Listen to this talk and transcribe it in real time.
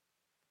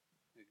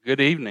Good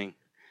evening.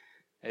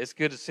 It's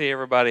good to see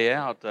everybody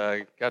out.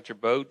 Got your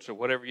boats or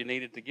whatever you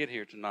needed to get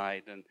here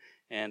tonight,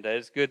 and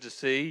it's good to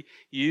see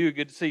you.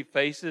 Good to see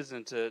faces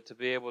and to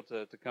be able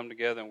to come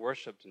together and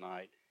worship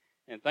tonight.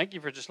 And thank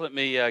you for just letting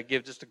me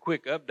give just a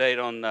quick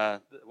update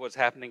on what's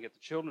happening at the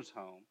children's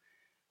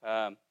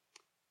home.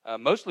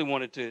 Mostly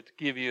wanted to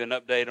give you an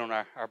update on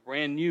our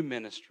brand new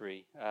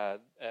ministry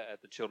at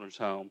the children's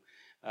home.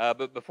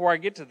 But before I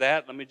get to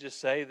that, let me just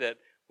say that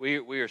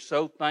we are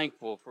so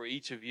thankful for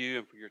each of you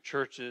and for your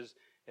churches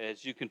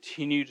as you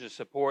continue to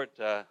support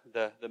the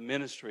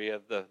ministry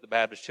of the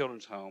Baptist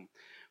Children's Home.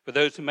 For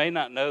those who may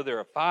not know, there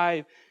are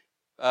 5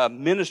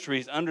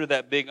 ministries under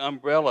that big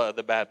umbrella of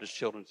the Baptist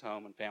Children's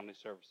Home and Family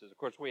Services. Of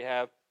course, we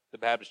have the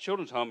Baptist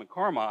Children's Home in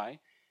Carmi,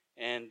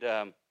 and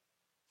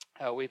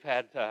we've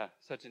had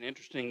such an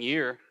interesting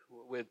year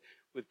with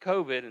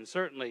COVID, and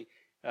certainly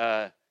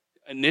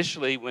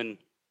initially when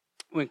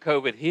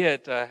COVID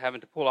hit,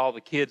 having to pull all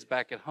the kids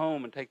back at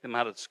home and take them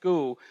out of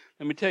school.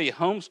 Let me tell you,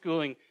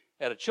 homeschooling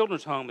at a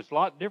children's home is a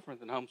lot different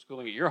than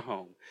homeschooling at your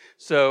home.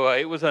 So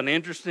it was an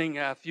interesting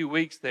few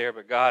weeks there,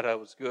 but God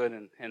was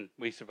good, and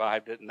we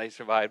survived it, and they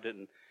survived it,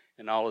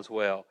 and all is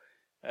well.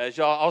 As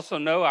y'all also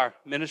know, our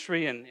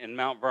ministry in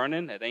Mount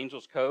Vernon at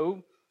Angels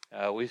Cove,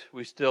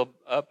 we're still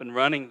up and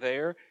running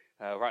there.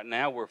 Right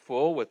now we're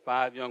full with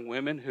 5 young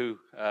women who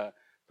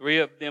 3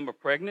 of them are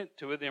pregnant,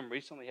 2 of them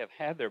recently have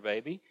had their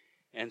baby.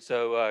 And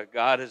so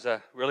God is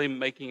really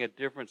making a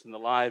difference in the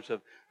lives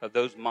of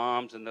those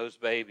moms and those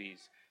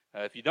babies.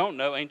 If you don't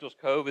know, Angels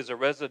Cove is a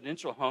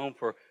residential home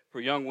for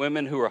young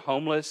women who are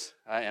homeless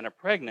and are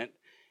pregnant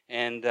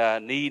and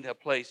need a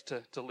place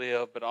to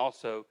live, but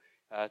also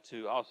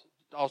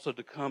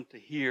to come to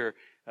hear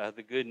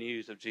the good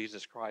news of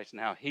Jesus Christ and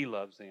how He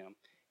loves them.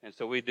 And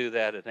so we do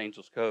that at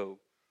Angels Cove.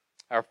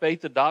 Our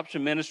faith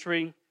adoption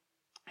ministry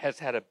has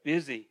had a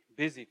busy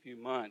few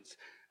months.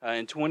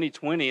 In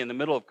 2020, in the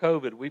middle of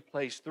COVID, we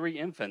placed 3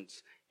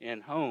 infants in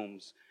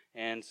homes.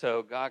 And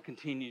so God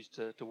continues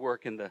to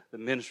work in the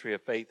ministry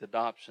of faith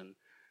adoption.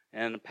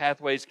 And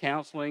Pathways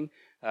Counseling,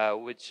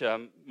 which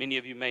many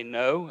of you may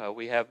know,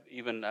 we have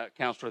even a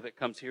counselor that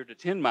comes here to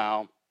 10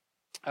 Mile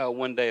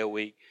 1 day a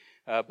week.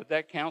 But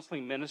that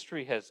counseling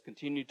ministry has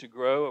continued to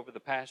grow over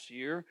the past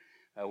year.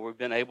 We've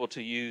been able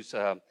to use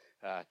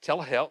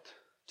telehealth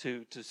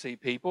to see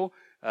people.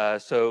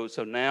 So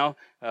now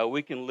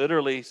we can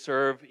literally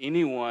serve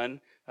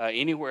anyone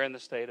anywhere in the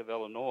state of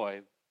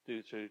Illinois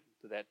due to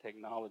that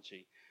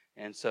technology.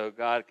 And so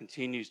God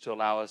continues to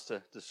allow us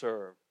to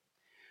serve.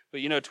 But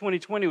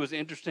 2020 was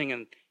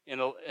interesting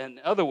in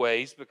other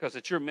ways because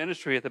it's your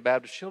ministry at the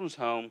Baptist Children's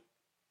Home,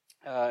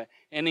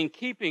 and in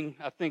keeping,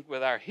 I think,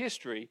 with our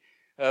history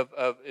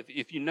of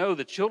if you know,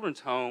 the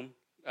Children's Home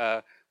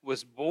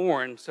was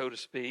born, so to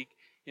speak,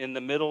 in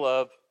the middle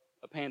of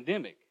a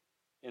pandemic.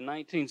 In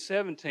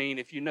 1917,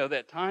 if you know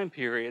that time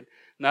period,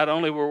 not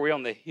only were we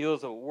on the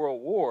heels of a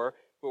world war,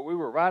 but we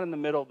were right in the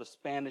middle of the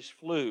Spanish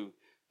flu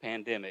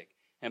pandemic.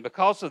 And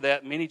because of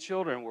that, many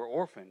children were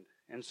orphaned.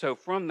 And so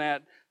from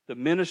that, the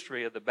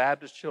ministry of the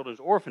Baptist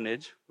Children's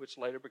Orphanage, which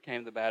later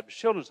became the Baptist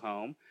Children's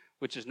Home,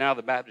 which is now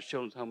the Baptist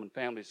Children's Home and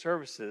Family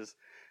Services,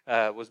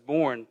 was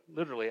born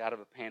literally out of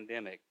a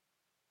pandemic.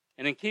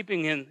 And in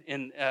keeping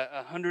in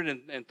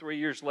 103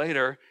 years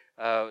later,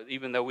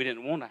 even though we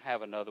didn't want to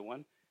have another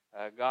one,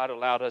 God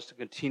allowed us to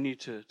continue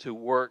to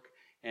work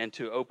and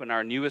to open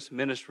our newest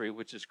ministry,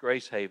 which is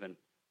Grace Haven.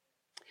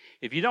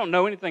 If you don't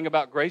know anything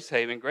about Grace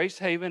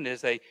Haven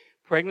is a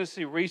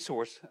pregnancy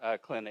resource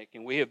clinic,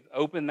 and we have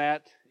opened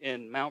that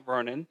in Mount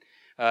Vernon.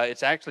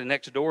 It's actually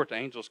next door to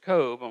Angels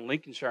Cove on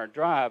Lincolnshire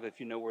Drive, if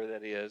you know where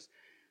that is.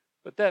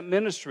 But that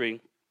ministry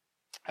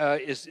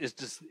is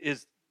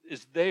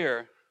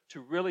there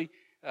to really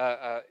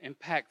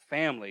impact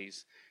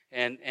families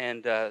and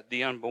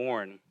the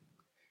unborn.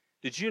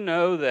 Did you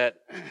know that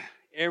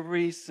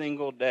every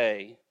single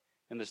day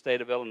in the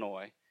state of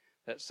Illinois,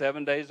 that's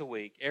 7 days a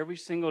week, every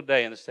single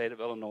day in the state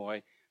of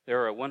Illinois,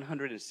 there are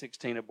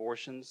 116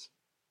 abortions?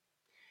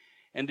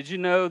 And did you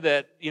know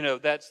that,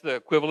 that's the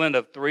equivalent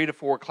of 3 to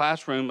 4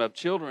 classrooms of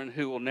children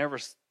who will never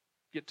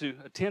get to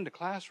attend a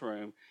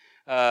classroom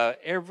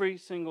every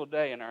single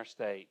day in our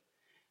state?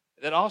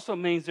 That also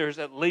means there's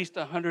at least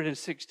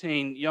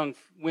 116 young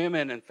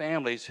women and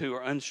families who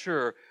are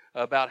unsure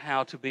about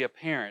how to be a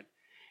parent.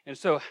 And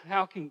so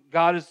how can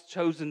God has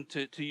chosen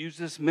to use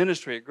this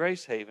ministry at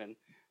Grace Haven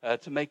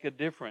to make a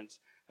difference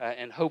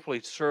and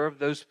hopefully serve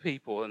those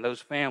people and those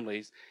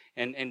families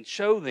and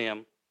show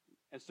them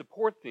and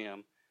support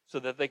them so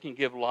that they can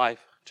give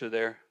life to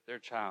their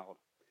child.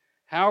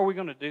 How are we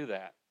going to do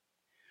that?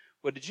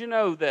 Well, did you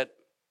know that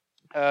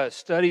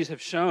studies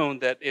have shown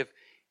that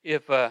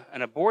if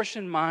an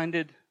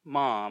abortion-minded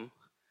mom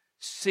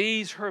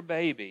sees her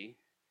baby,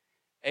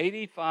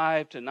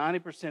 85 to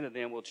 90% of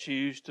them will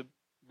choose to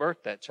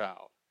birth that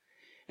child.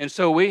 And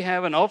so we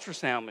have an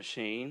ultrasound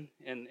machine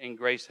in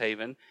Grace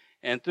Haven,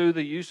 and through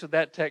the use of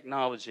that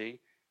technology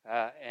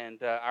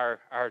and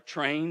our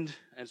trained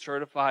and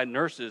certified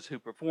nurses who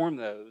perform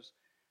those,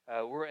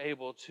 we're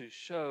able to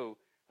show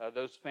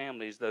those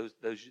families,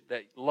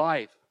 that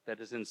life that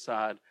is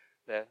inside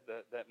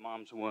that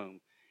mom's womb.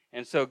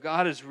 And so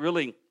God is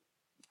really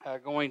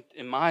going,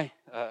 in my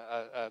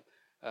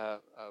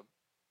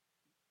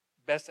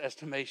best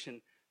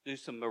estimation, do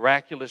some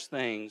miraculous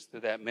things through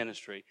that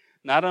ministry,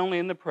 not only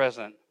in the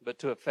present, but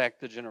to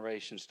affect the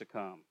generations to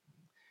come.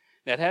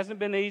 Now, it hasn't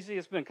been easy.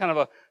 It's been kind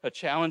of a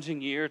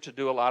challenging year to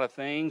do a lot of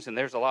things, and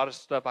there's a lot of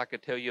stuff I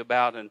could tell you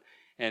about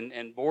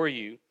and bore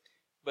you.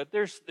 But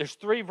there's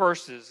 3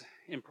 verses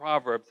in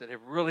Proverbs that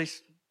have really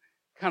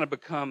kind of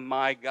become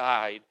my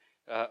guide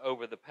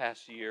over the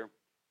past year.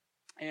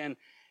 And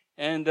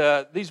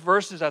these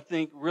verses, I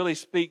think, really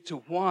speak to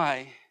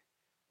why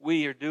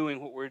we are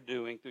doing what we're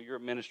doing through your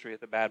ministry at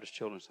the Baptist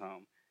Children's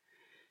Home.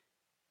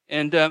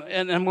 And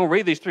I'm going to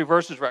read these 3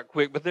 verses right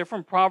quick, but they're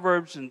from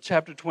Proverbs in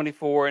chapter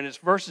 24, and it's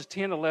verses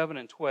 10, 11,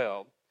 and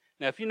 12.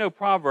 Now, if you know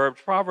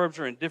Proverbs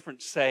are in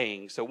different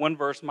sayings. So one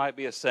verse might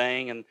be a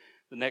saying, and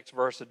the next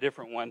verse a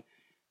different one.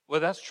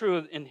 Well, that's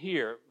true in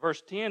here.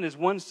 Verse 10 is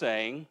one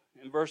saying,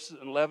 and verses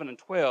 11 and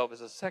 12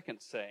 is a second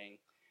saying.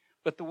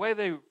 But the way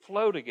they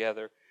flow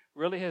together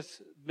really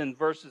has been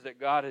verses that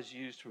God has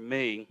used for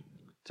me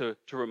to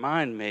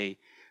remind me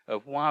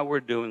of why we're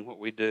doing what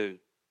we do.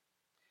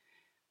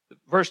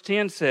 Verse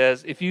 10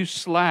 says, if you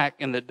slack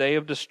in the day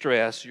of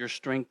distress, your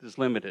strength is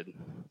limited.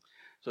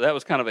 So that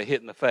was kind of a hit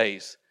in the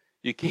face.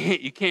 You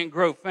can't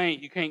grow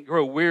faint, you can't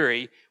grow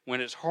weary when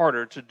it's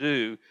harder to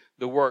do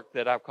the work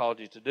that I've called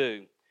you to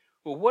do.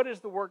 Well, what is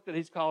the work that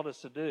He's called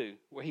us to do?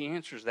 Well, He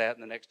answers that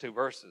in the next 2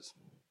 verses.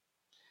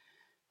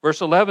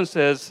 Verse 11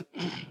 says,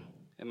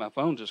 and my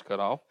phone just cut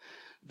off,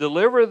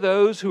 deliver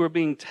those who are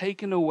being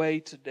taken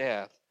away to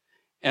death,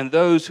 and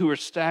those who are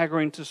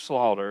staggering to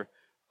slaughter.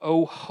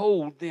 Oh,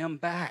 hold them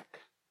back.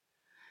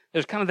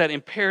 There's kind of that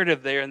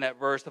imperative there in that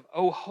verse of,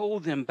 oh,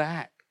 hold them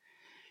back.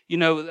 You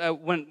know,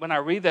 when I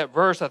read that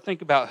verse, I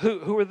think about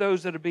who are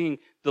those that are being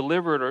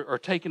delivered or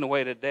taken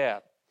away to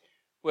death.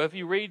 Well, if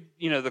you read,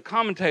 the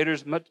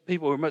commentators,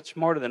 people who are much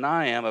smarter than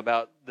I am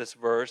about this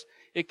verse,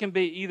 it can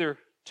be either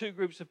 2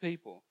 groups of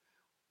people.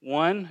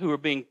 One who are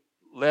being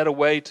led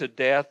away to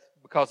death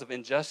because of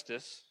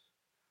injustice,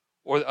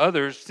 or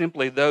others,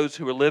 simply those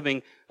who are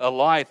living a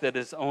life that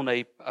is on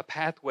a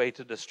pathway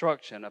to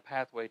destruction, a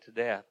pathway to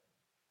death.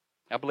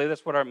 I believe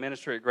that's what our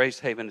ministry at Grace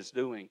Haven is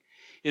doing,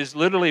 is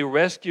literally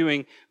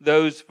rescuing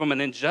those from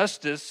an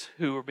injustice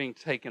who are being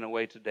taken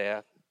away to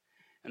death.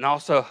 And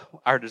also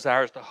our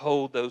desire is to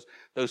hold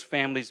those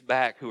families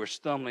back who are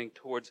stumbling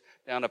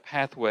down a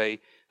pathway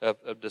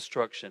of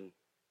destruction.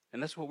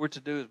 And that's what we're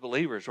to do as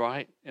believers,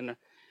 right?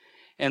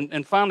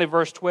 And finally,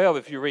 verse 12,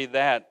 if you read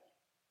that,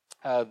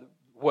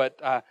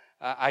 what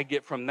I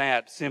get from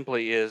that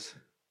simply is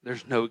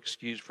there's no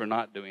excuse for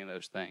not doing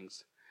those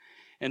things.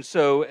 And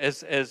so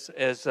as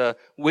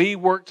we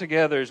work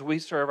together, as we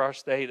serve our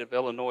state of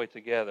Illinois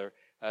together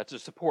to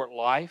support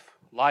life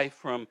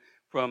from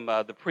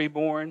the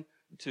preborn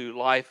to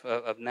life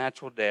of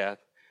natural death,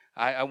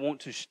 I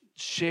want to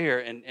share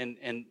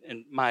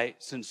and my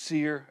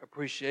sincere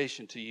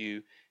appreciation to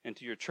you and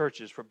to your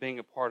churches for being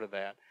a part of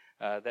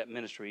that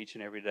ministry each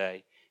and every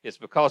day. It's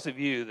because of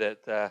you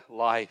that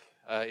life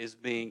is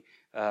being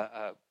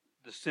the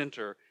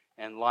center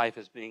and life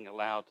is being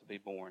allowed to be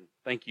born.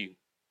 Thank you.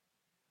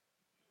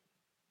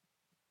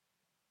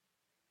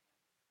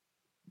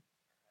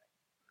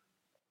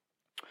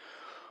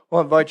 Well,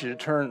 I invite you to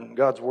turn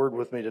God's Word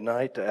with me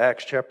tonight to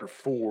Acts chapter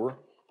 4.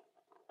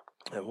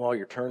 And while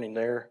you're turning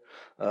there,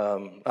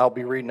 I'll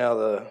be reading out of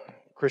the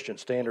Christian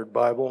Standard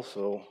Bible.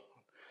 So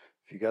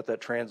if you got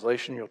that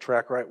translation, you'll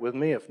track right with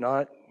me. If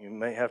not, you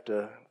may have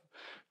to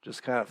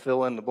just kind of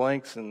fill in the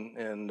blanks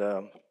and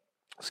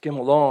skim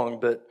along.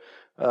 But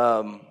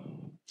a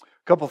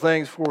couple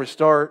things before we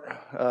start.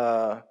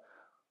 I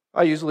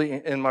usually,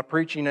 in my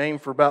preaching, aim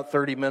for about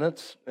 30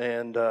 minutes.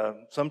 And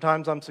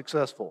sometimes I'm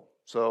successful.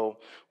 So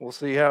we'll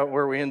see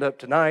where we end up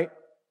tonight.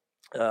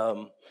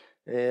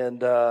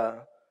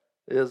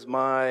 Is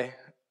my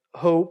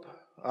hope.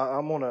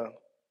 I'm going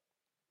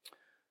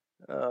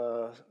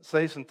to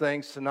say some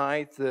things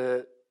tonight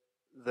that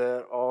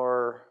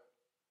are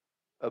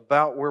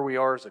about where we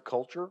are as a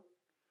culture.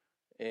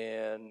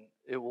 And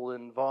it will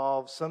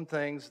involve some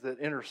things that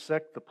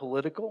intersect the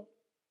political.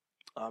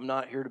 I'm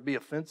not here to be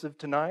offensive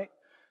tonight,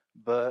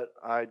 but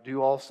I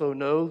do also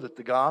know that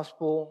the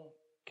gospel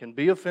can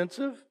be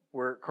offensive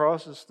where it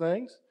crosses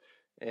things.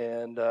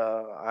 And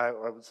I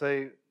would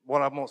say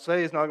what I'm going to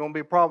say is not going to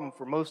be a problem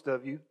for most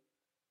of you.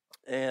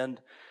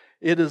 And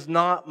it is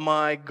not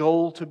my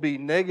goal to be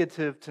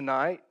negative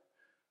tonight,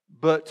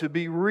 but to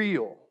be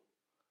real.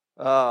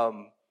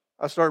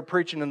 I started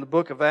preaching in the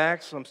book of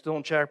Acts. I'm still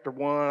in chapter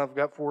 1. I've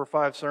got 4 or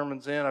 5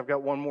 sermons in. I've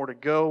got one more to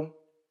go.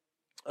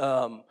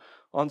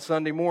 On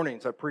Sunday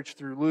mornings, I preached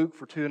through Luke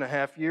for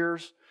 2.5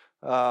 years.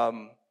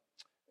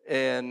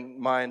 And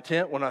my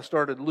intent when I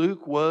started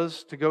Luke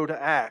was to go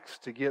to Acts,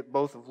 to get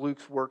both of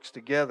Luke's works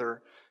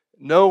together,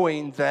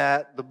 knowing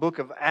that the book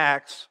of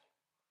Acts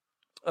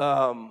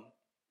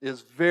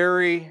is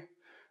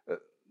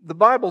the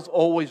Bible's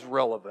always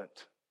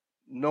relevant.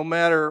 no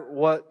matter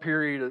what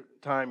period of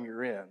time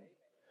you're in.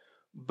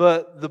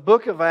 But the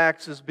book of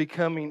Acts is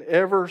becoming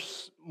ever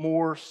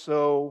more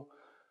so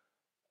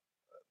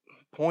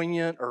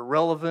poignant or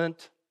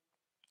relevant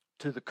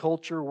to the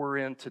culture we're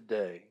in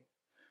today.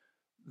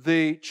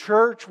 The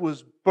church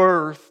was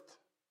birthed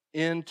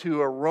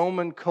into a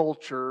Roman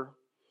culture,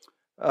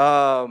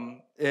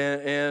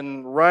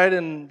 and right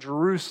in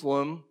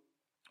Jerusalem,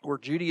 where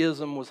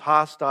Judaism was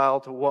hostile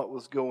to what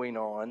was going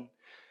on.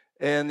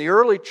 And the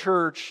early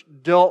church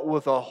dealt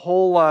with a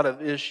whole lot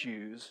of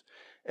issues,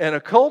 and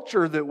a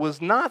culture that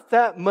was not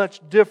that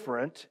much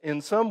different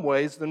in some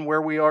ways than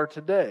where we are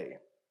today.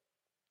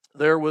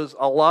 There was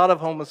a lot of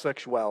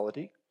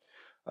homosexuality.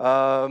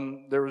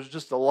 There was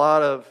just a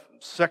lot of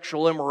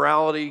sexual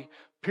immorality,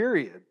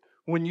 period.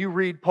 When you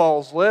read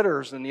Paul's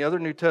letters and the other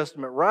New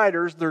Testament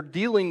writers, they're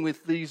dealing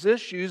with these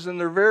issues, and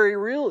they're very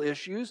real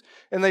issues,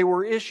 and they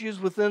were issues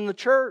within the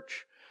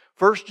church.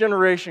 First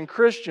generation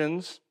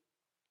Christians,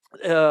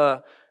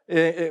 the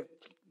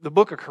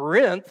book of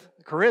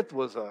Corinth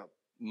was a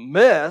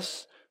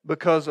mess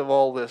because of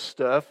all this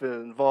stuff. It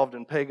involved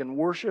in pagan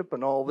worship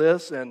and all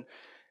this.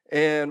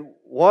 And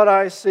what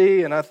I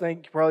see, and I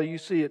think probably you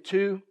see it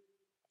too,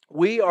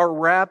 we are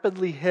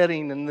rapidly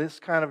heading in this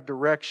kind of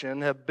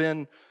direction, have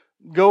been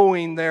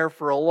going there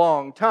for a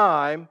long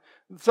time.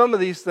 Some of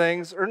these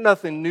things are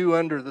nothing new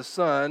under the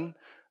sun.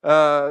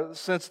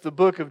 Since the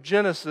book of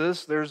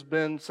Genesis, there's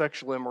been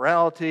sexual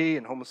immorality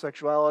and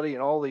homosexuality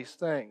and all these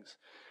things.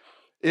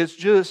 It's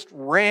just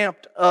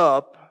ramped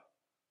up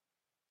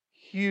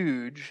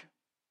huge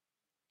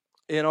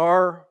in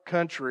our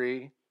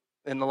country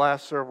in the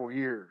last several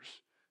years.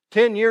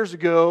 10 years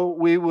ago,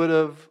 we would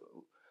have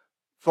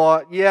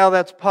thought, yeah,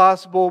 that's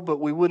possible, but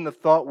we wouldn't have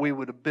thought we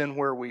would have been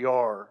where we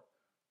are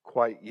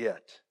quite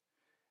yet.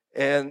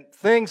 And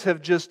things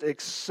have just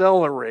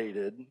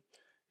accelerated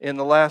in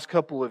the last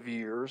couple of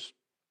years.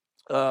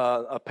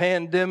 A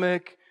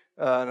pandemic,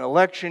 an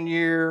election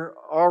year,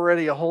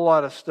 already a whole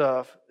lot of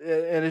stuff.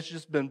 And it's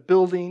just been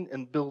building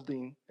and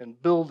building and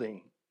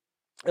building.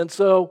 And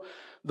so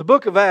the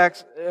book of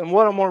Acts, and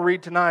what I'm going to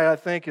read tonight, I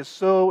think is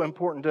so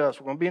important to us.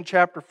 We're going to be in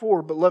chapter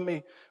 4, but let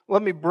me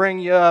bring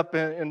you up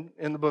in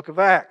the book of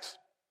Acts.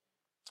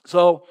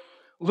 So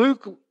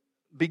Luke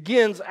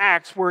begins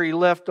Acts where he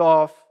left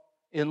off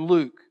in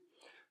Luke.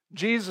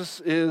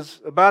 Jesus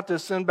is about to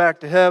ascend back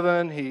to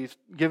heaven. He's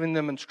giving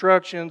them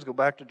instructions, go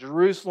back to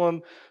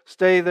Jerusalem,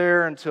 stay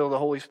there until the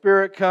Holy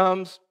Spirit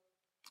comes,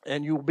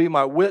 and you will be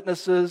my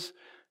witnesses.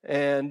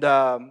 And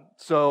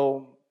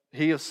so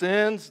he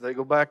ascends, they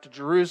go back to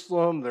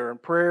Jerusalem, they're in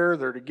prayer,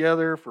 they're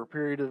together for a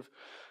period of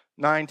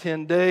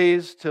 9-10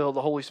 days till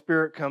the Holy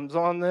Spirit comes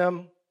on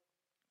them.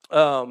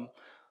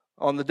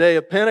 On the day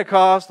of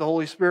Pentecost, the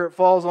Holy Spirit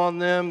falls on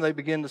them. They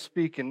begin to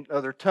speak in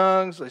other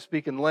tongues. They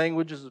speak in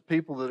languages of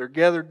people that are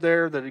gathered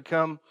there that had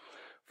come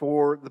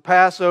for the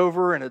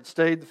Passover and had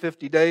stayed the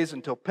 50 days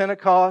until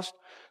Pentecost.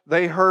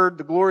 They heard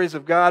the glories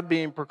of God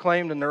being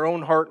proclaimed in their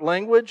own heart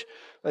language.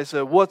 They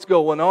said, "What's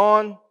going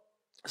on?"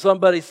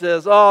 Somebody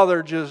says, "Oh,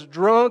 they're just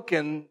drunk."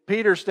 And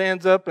Peter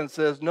stands up and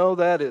says, "No,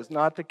 that is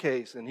not the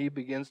case." And he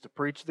begins to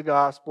preach the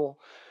gospel,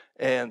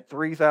 and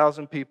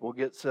 3,000 people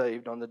get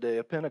saved on the day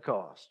of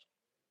Pentecost.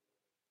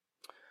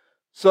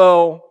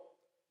 So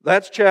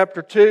that's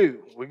chapter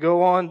 2. We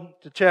go on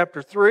to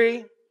chapter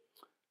 3.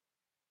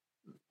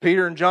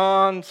 Peter and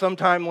John,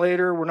 sometime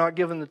later, we're not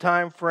given the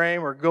time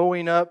frame, are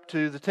going up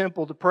to the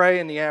temple to pray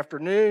in the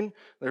afternoon.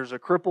 There's a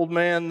crippled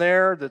man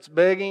there that's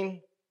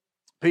begging.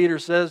 Peter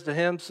says to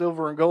him,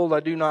 "Silver and gold I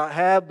do not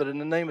have, but in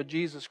the name of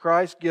Jesus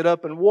Christ, get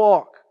up and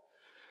walk."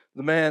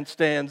 The man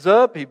stands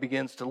up, he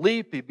begins to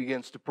leap, he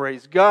begins to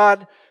praise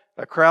God.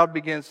 A crowd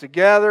begins to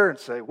gather and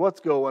say, "What's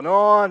going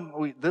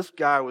on? This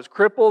guy was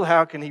crippled.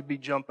 How can he be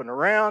jumping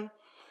around?"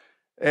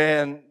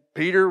 And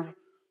Peter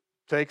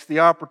takes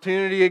the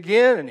opportunity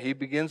again and he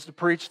begins to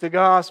preach the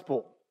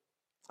gospel.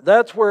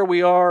 That's where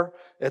we are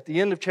at the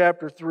end of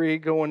chapter 3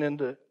 going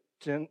into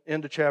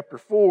chapter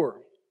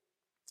 4.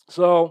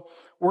 So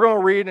we're going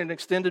to read an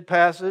extended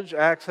passage.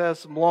 Acts has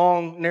some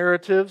long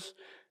narratives,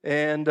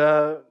 and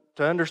to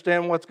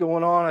understand what's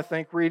going on, I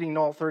think reading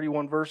all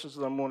 31 verses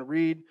that I'm going to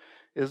read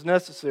is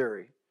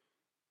necessary.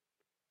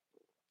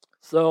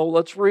 So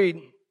let's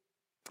read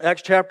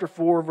Acts chapter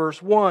 4,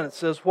 verse 1. It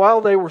says, "While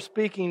they were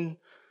speaking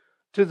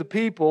to the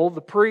people,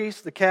 the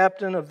priest, the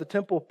captain of the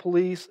temple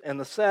police, and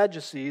the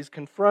Sadducees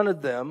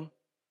confronted them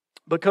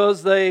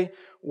because they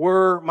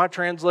were," my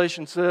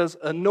translation says,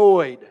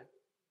 "annoyed."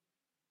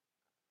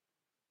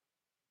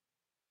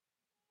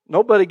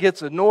 Nobody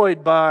gets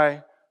annoyed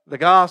by the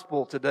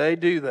gospel today,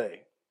 do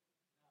they?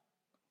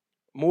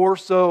 More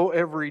so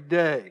every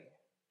day.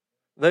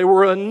 They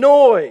were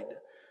annoyed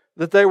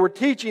that they were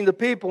teaching the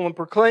people and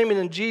proclaiming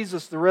in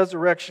Jesus the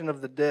resurrection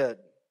of the dead.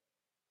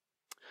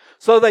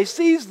 So they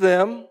seized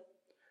them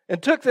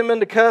and took them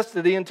into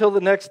custody until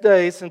the next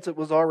day, since it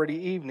was already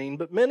evening.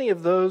 But many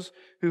of those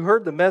who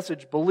heard the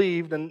message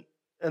believed, and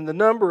the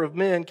number of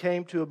men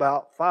came to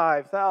about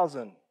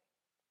 5,000.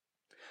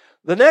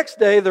 The next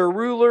day, their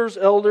rulers,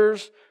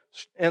 elders,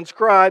 and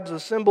scribes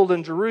assembled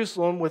in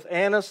Jerusalem with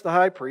Annas the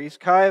high priest,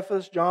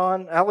 Caiaphas,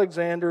 John,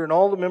 Alexander, and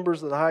all the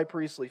members of the high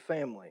priestly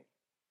family.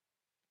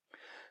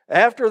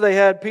 After they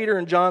had Peter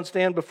and John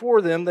stand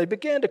before them, they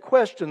began to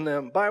question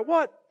them, "By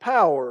what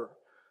power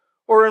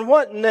or in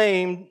what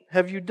name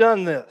have you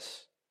done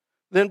this?"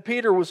 Then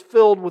Peter was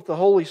filled with the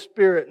Holy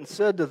Spirit and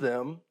said to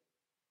them,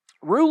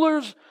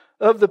 "Rulers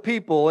of the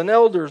people and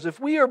elders, if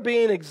we are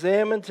being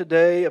examined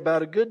today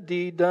about a good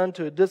deed done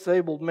to a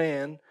disabled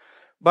man,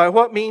 by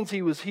what means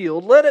he was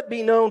healed, let it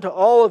be known to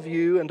all of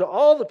you and to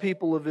all the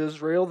people of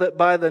Israel that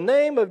by the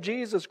name of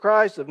Jesus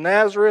Christ of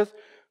Nazareth,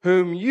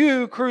 whom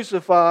you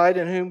crucified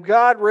and whom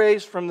God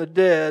raised from the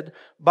dead,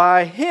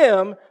 by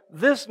him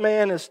this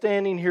man is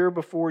standing here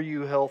before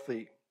you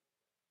healthy.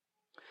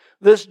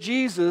 This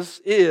Jesus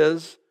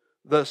is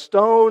the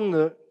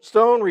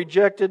stone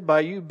rejected by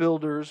you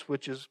builders,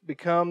 which has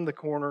become the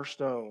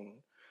cornerstone.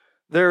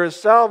 There is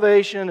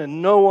salvation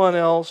in no one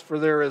else, for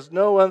there is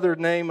no other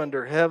name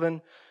under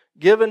heaven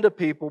given to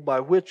people by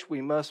which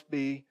we must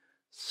be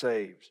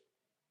saved."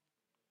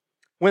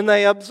 When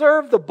they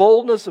observed the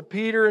boldness of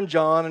Peter and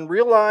John and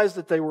realized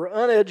that they were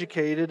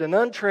uneducated and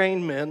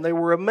untrained men, they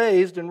were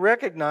amazed and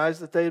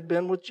recognized that they had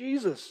been with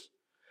Jesus.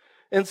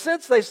 And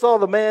since they saw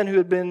the man who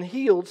had been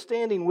healed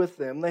standing with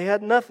them, they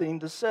had nothing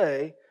to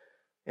say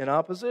in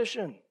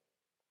opposition.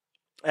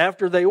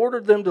 After they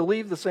ordered them to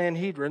leave the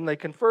Sanhedrin, they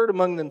conferred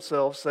among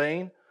themselves,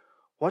 saying,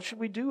 "What should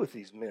we do with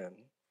these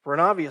men? For an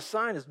obvious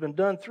sign has been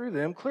done through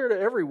them, clear to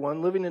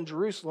everyone living in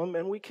Jerusalem,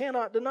 and we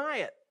cannot deny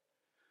it.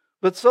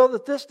 But so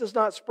that this does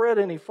not spread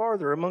any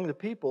farther among the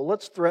people,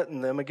 let's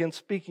threaten them against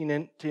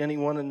speaking to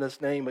anyone in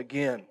this name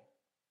again."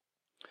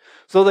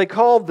 So they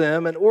called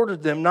them and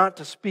ordered them not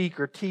to speak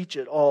or teach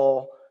at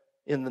all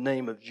in the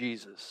name of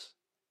Jesus.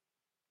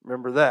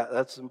 Remember that.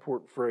 That's an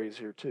important phrase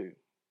here too.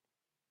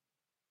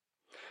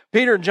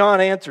 Peter and John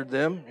answered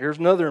them. Here's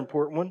another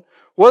important one.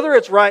 "Whether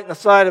it's right in the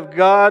sight of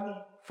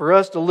God for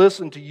us to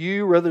listen to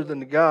you rather than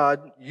to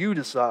God, you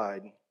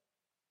decide.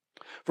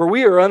 For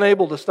we are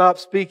unable to stop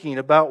speaking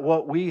about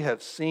what we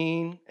have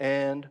seen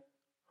and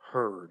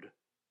heard."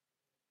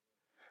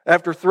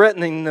 After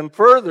threatening them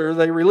further,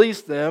 they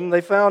released them. They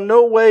found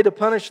no way to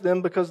punish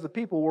them because the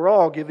people were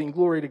all giving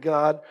glory to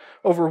God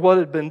over what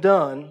had been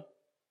done.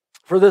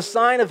 For this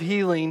sign of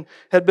healing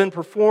had been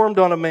performed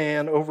on a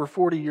man over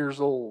 40 years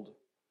old.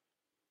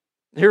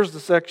 Here's the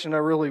section I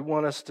really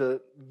want us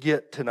to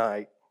get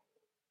tonight.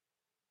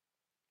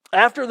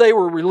 After they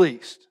were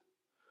released,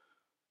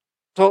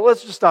 so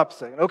let's just stop a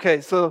second. Okay,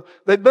 so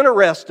they've been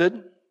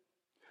arrested,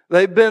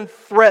 they've been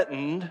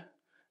threatened,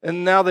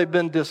 and now they've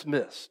been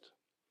dismissed.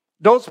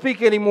 Don't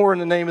speak anymore in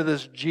the name of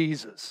this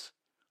Jesus.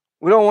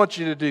 We don't want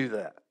you to do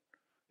that.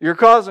 You're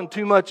causing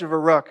too much of a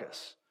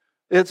ruckus.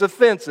 It's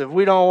offensive.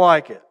 We don't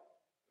like it.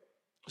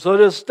 So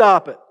just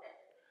stop it.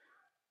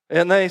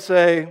 And they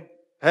say,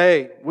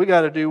 "Hey, we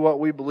got to do what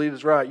we believe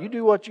is right. You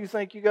do what you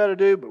think you got to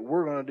do, but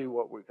we're going to do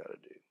what we got to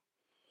do."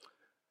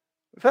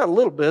 We've had a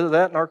little bit of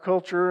that in our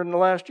culture in the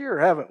last year,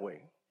 haven't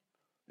we?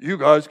 "You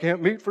guys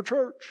can't meet for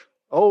church."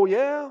 Oh,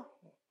 yeah?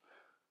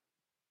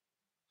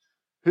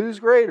 Who's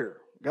greater,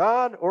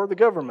 God or the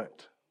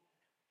government?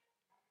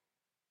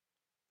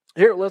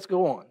 Here, let's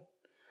go on.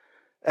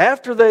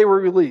 After they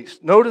were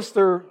released,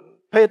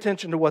 pay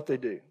attention to what they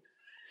do.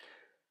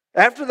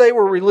 After they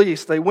were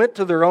released, they went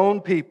to their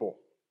own people,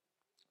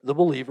 the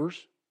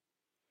believers,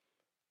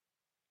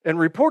 and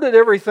reported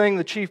everything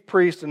the chief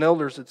priests and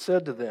elders had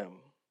said to them.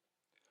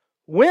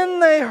 When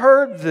they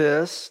heard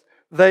this,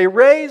 they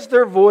raised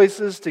their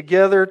voices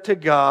together to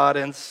God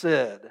and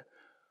said,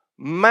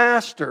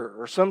 "Master,"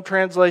 or some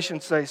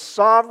translations say,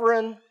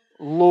 "Sovereign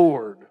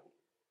Lord,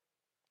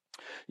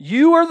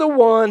 you are the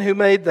one who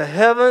made the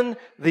heaven,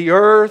 the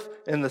earth,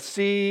 and the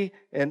sea,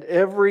 and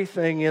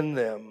everything in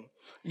them.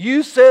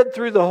 You said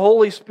through the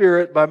Holy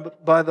Spirit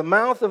by the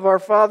mouth of our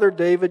father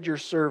David, your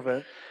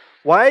servant,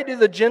 'Why do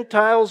the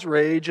Gentiles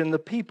rage and the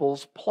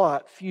peoples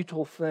plot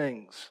futile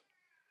things?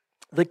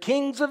 The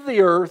kings of the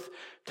earth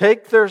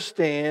take their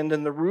stand,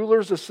 and the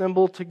rulers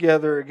assemble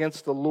together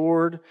against the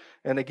Lord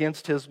and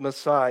against His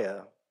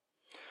Messiah.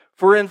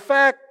 For in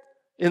fact,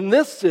 in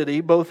this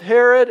city, both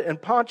Herod and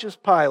Pontius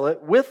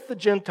Pilate, with the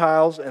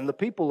Gentiles and the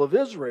people of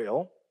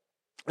Israel,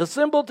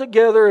 assembled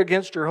together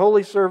against your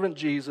holy servant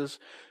Jesus,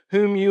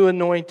 whom you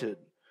anointed,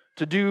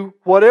 to do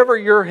whatever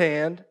your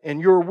hand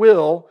and your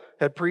will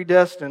had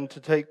predestined to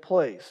take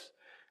place.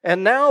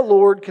 And now,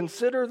 Lord,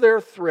 consider their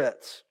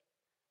threats,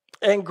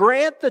 and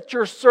grant that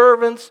your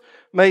servants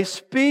may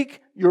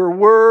speak your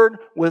word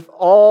with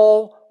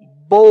all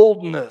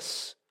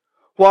boldness,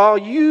 while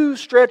you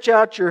stretch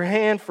out your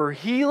hand for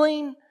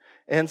healing,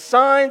 and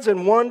signs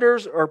and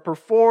wonders are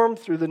performed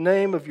through the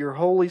name of your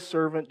holy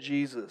servant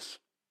Jesus."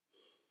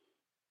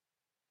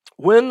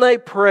 When they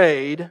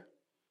prayed,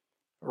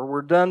 or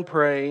were done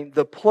praying,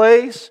 the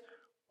place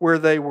where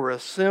they were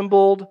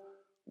assembled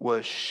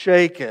was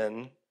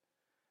shaken,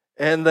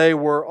 and they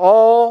were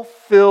all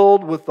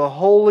filled with the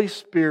Holy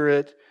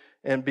Spirit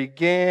and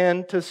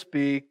began to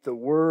speak the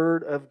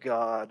word of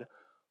God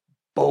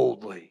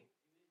boldly.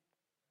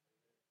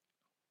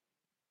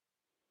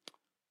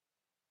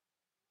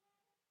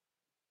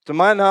 To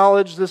my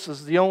knowledge, this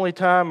is the only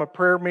time a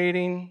prayer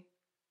meeting,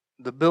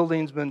 the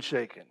building's been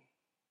shaken.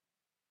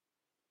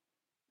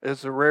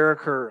 It's a rare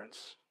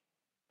occurrence.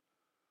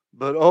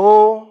 But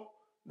oh,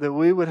 that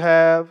we would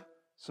have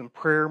some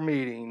prayer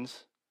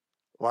meetings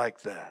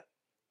like that.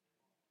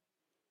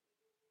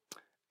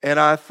 And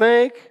I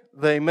think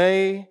they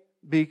may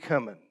be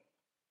coming.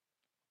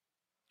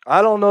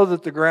 I don't know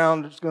that the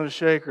ground is going to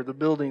shake or the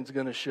building's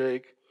going to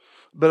shake,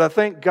 but I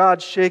think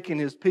God's shaking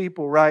His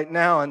people right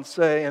now and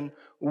saying,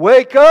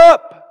 wake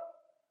up!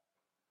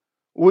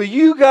 Will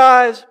you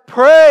guys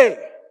pray?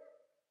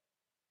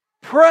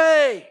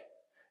 Pray!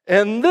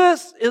 And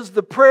this is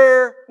the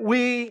prayer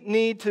we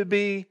need to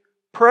be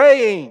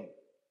praying.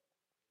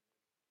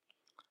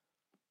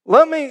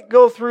 Let me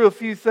go through a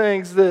few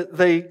things that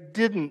they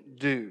didn't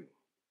do.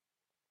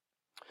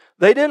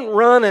 They didn't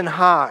run and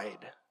hide.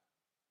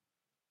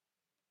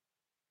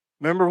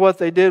 Remember what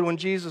they did when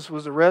Jesus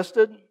was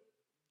arrested?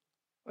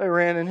 They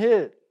ran and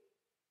hid.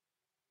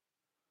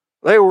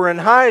 They were in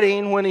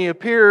hiding when He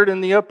appeared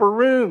in the upper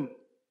room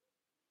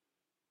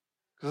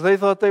because they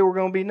thought they were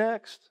going to be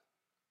next.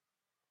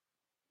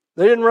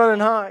 They didn't run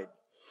and hide.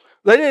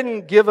 They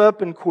didn't give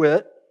up and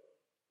quit.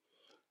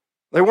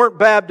 They weren't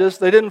Baptists.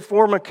 They didn't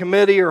form a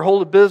committee or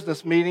hold a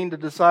business meeting to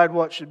decide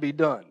what should be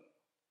done.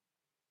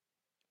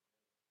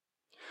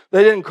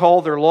 They didn't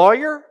call their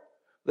lawyer.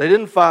 They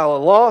didn't file a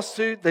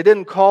lawsuit. They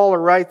didn't call or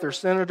write their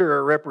senator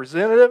or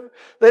representative.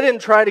 They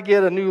didn't try to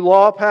get a new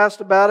law passed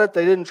about it.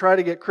 They didn't try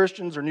to get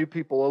Christians or new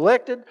people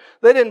elected.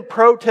 They didn't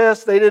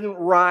protest. They didn't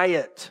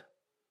riot.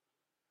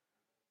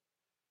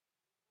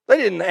 They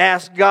didn't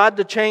ask God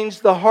to change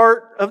the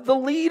heart of the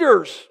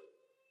leaders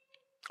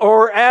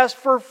or ask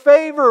for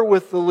favor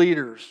with the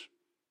leaders.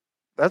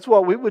 That's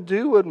what we would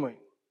do, wouldn't we?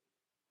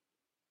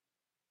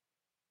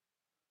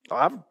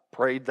 I've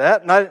prayed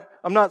that, and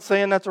I'm not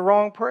saying that's a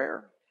wrong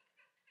prayer.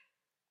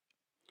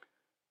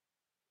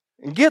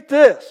 And get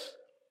this,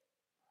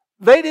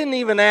 they didn't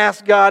even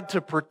ask God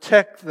to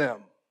protect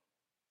them.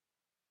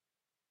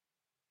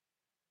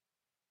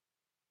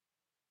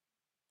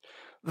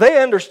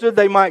 They understood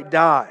they might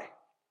die.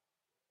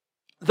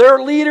 Their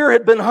leader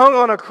had been hung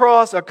on a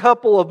cross a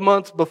couple of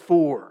months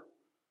before.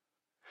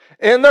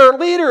 And their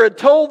leader had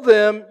told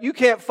them, you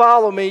can't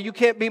follow me, you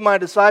can't be my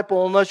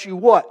disciple unless you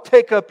what?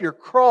 Take up your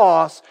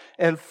cross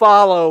and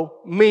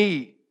follow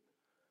me.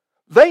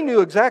 They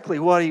knew exactly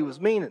what he was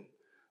meaning.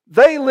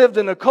 They lived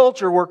in a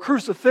culture where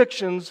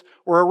crucifixions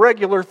were a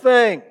regular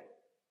thing.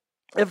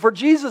 And for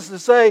Jesus to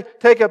say,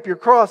 take up your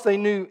cross, they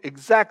knew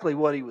exactly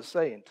what he was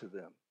saying to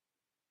them.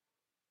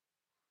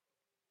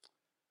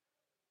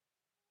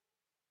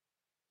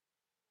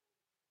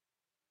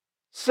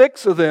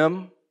 Six of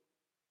them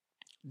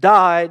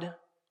died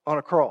on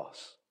a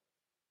cross.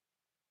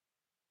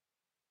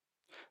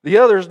 The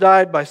others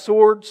died by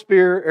sword,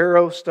 spear,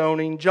 arrow,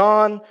 stoning.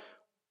 John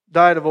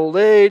died of old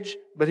age,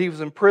 but he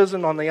was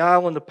imprisoned on the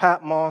island of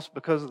Patmos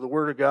because of the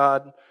Word of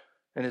God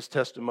and his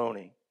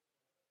testimony.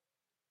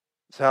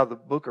 That's how the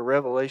book of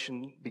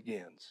Revelation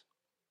begins.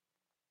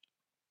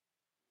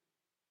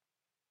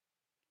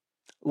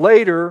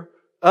 Later,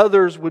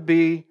 others would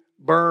be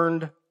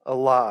burned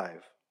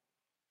alive.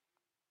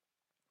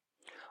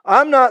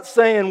 I'm not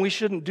saying we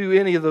shouldn't do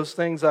any of those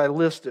things I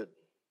listed.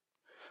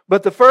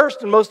 But the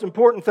first and most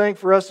important thing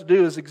for us to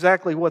do is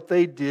exactly what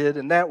they did,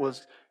 and that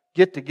was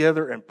get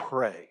together and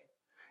pray.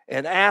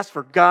 And ask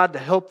for God to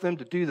help them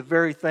to do the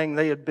very thing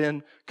they had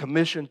been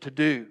commissioned to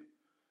do.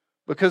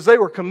 Because they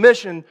were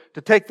commissioned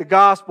to take the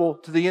gospel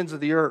to the ends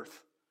of the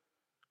earth.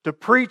 To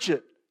preach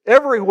it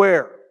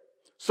everywhere.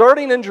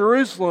 Starting in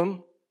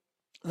Jerusalem,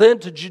 then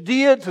to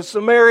Judea, to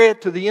Samaria,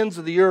 to the ends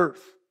of the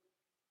earth.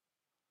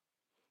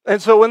 And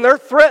so when they're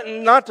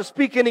threatened not to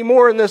speak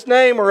anymore in this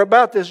name or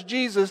about this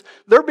Jesus,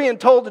 they're being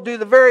told to do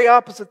the very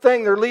opposite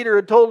thing their leader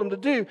had told them to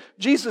do.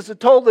 Jesus had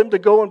told them to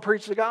go and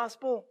preach the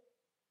gospel.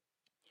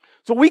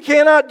 So we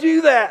cannot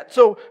do that.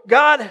 So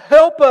God,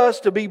 help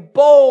us to be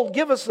bold.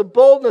 Give us the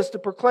boldness to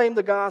proclaim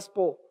the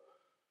gospel.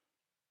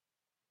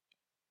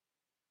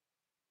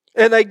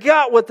 And they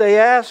got what they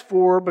asked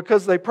for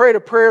because they prayed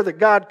a prayer that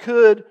God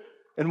could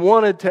and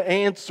wanted to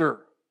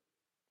answer.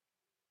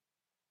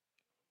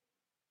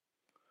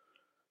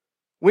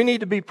 We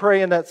need to be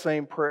praying that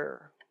same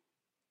prayer.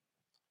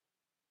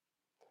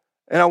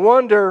 And I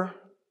wonder,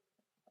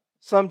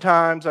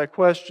 sometimes I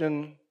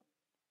question,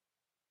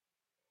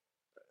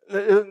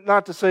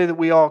 not to say that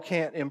we all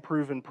can't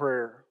improve in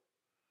prayer,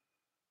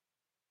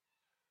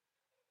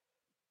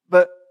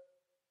 but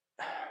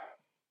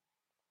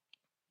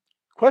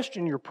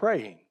question your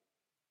praying.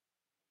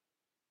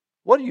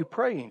 What are you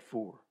praying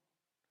for?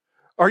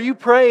 Are you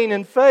praying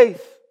in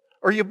faith?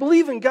 Are you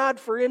believing God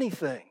for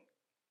anything?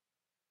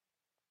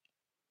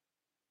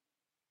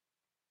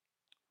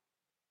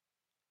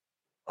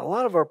 A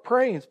lot of our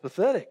praying is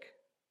pathetic,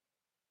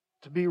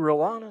 to be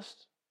real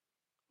honest,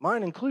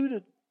 mine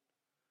included.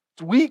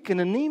 It's weak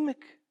and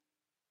anemic.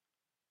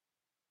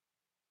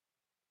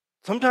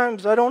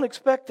 Sometimes I don't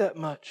expect that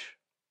much.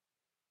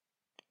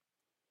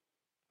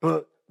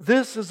 But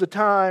this is a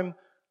time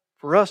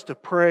for us to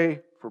pray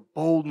for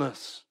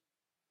boldness.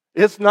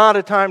 It's not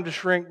a time to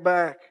shrink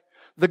back.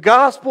 The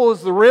gospel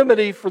is the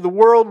remedy for the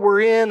world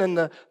we're in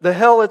and the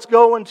hell it's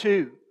going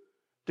to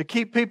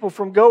keep people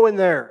from going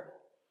there.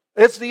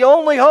 It's the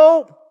only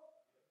hope.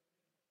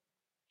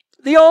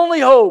 The only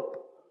hope.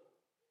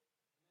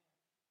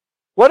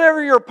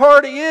 Whatever your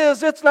party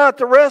is, it's not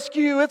the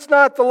rescue. It's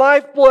not the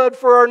lifeblood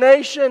for our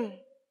nation.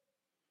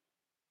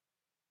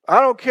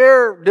 I don't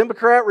care,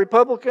 Democrat,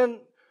 Republican,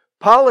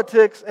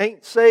 politics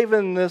ain't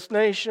saving this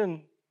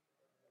nation.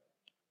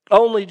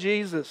 Only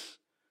Jesus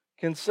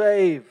can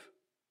save.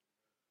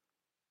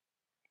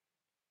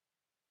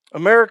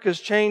 America's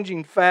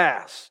changing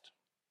fast,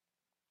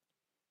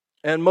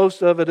 and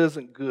most of it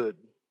isn't good.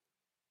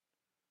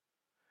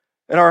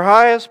 And our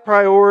highest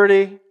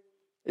priority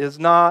is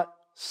not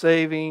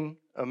saving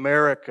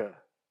America.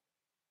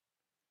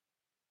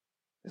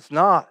 It's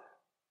not.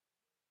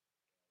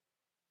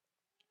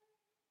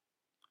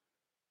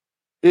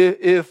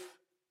 If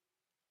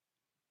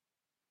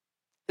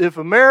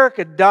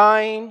America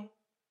dying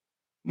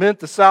meant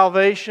the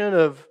salvation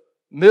of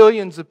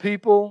millions of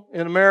people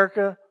in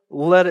America,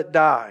 let it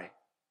die.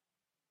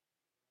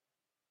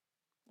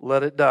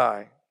 Let it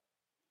die.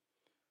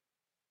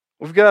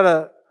 We've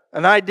got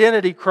an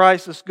identity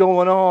crisis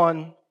going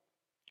on,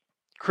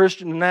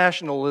 Christian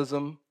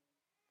nationalism.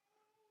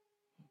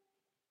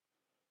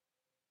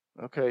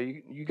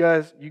 Okay, you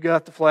guys, you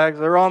got the flags.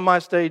 They're on my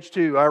stage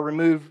too. I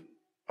removed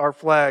our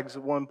flags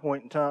at one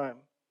point in time.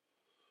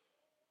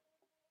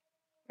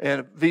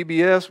 And at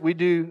VBS, we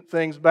do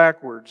things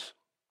backwards,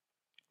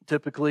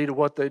 typically to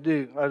what they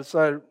do. I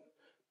decided a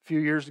few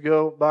years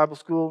ago, Bible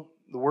school,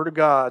 the Word of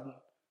God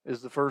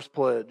is the first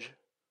pledge,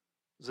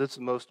 because it's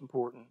the most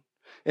important.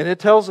 And it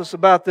tells us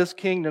about this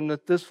kingdom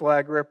that this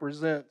flag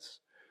represents.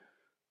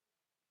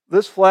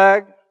 This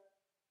flag,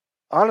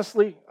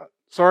 honestly,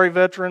 sorry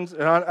veterans,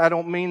 and I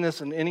don't mean this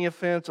in any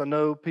offense. I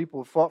know people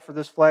have fought for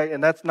this flag,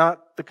 and that's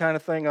not the kind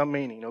of thing I'm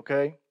meaning,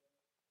 okay?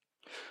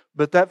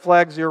 But that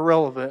flag's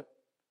irrelevant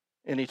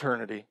in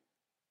eternity.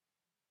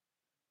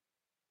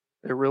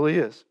 It really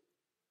is.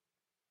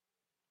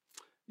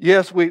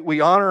 Yes,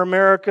 we honor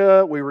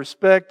America, we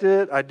respect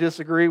it. I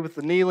disagree with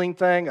the kneeling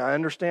thing. I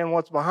understand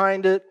what's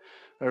behind it.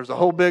 There's a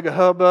whole big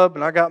hubbub,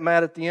 and I got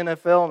mad at the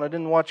NFL, and I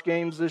didn't watch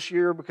games this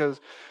year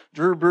because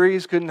Drew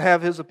Brees couldn't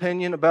have his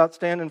opinion about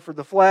standing for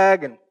the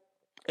flag, and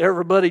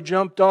everybody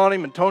jumped on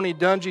him, and Tony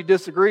Dungy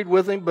disagreed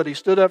with him, but he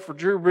stood up for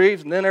Drew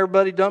Brees, and then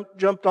everybody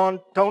jumped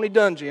on Tony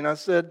Dungy, and I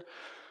said,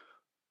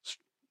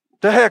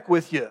 to heck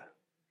with you.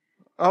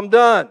 I'm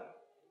done.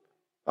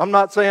 I'm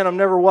not saying I'm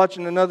never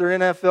watching another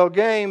NFL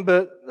game,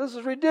 but this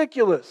is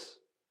ridiculous.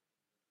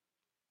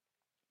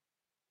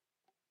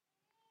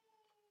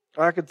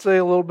 I could say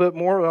a little bit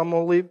more, but I'm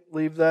going to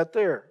leave that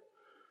there.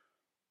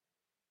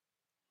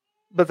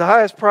 But the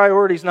highest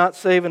priority is not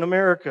saving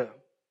America.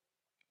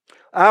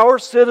 Our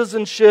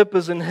citizenship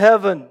is in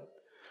heaven.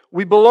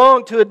 We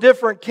belong to a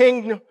different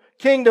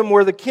kingdom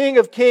where the King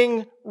of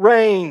Kings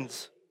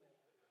reigns.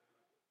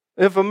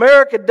 If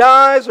America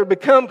dies or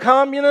become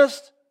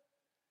communist,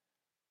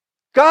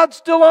 God's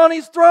still on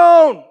His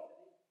throne.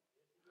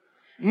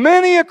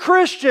 Many a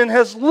Christian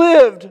has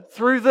lived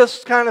through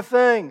this kind of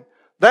thing.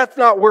 That's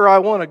not where I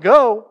want to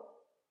go.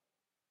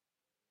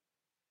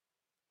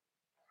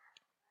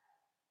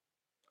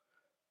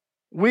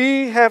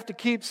 We have to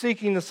keep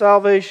seeking the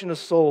salvation of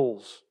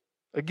souls.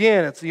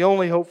 Again, it's the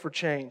only hope for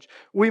change.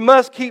 We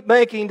must keep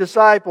making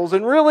disciples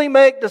and really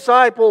make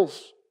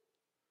disciples.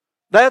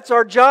 That's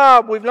our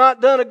job. We've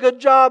not done a good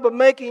job of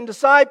making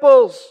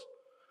disciples.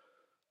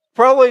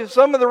 Probably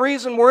some of the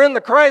reason we're in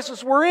the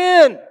crisis we're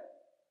in.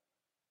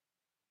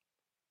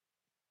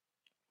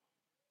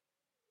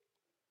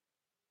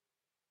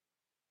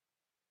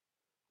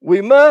 We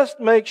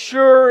must make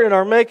sure in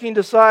our making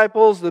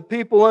disciples that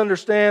people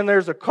understand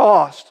there's a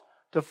cost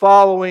to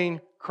following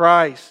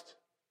Christ.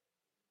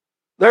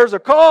 There's a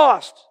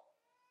cost.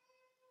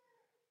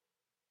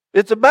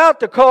 It's about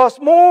to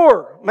cost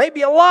more,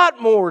 maybe a lot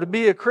more, to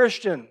be a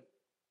Christian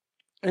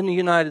in the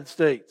United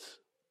States.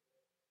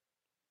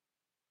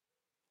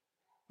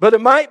 But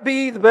it might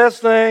be the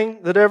best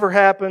thing that ever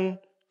happened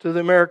to the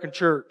American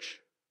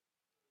church.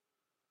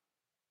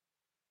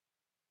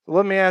 So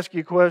let me ask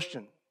you a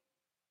question.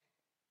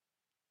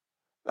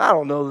 I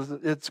don't know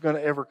that it's going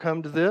to ever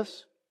come to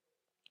this,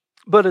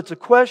 but it's a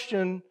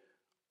question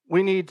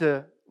we need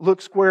to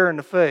look square in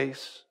the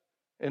face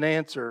and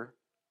answer,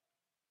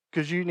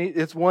 because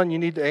it's one you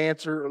need to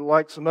answer,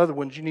 like some other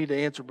ones you need to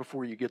answer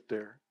before you get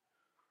there.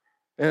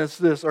 And it's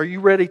this: are you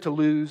ready to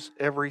lose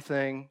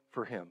everything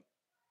for Him?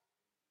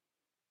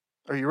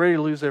 Are you ready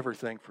to lose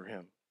everything for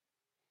Him?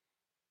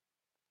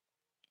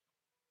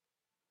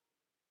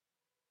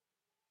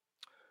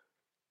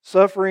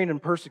 Suffering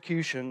and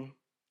persecution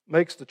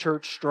makes the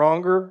church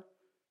stronger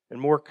and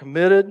more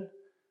committed,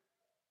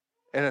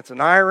 and it's an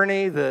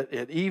irony that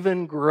it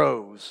even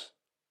grows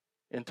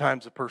in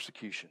times of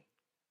persecution.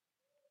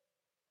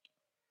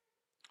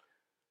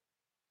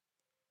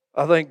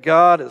 I think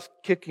God is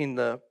kicking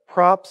the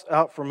props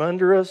out from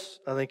under us.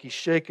 I think He's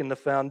shaking the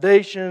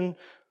foundation.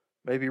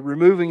 maybe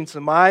removing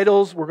some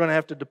idols. We're going to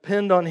have to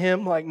depend on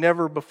Him like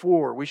never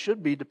before. We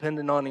should be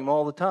dependent on Him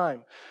all the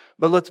time.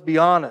 But let's be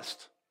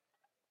honest.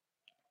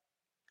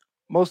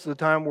 Most of the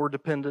time we're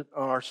dependent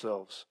on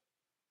ourselves.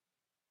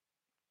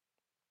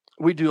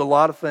 We do a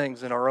lot of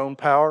things in our own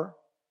power,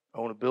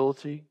 own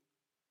ability,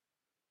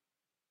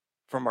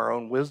 from our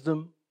own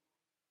wisdom.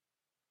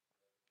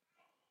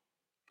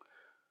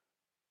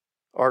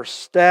 Our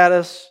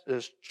status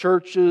as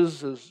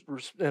churches,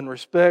 in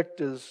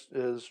respect as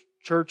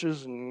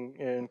churches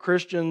and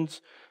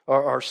Christians,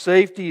 our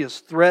safety is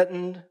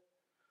threatened.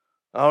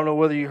 I don't know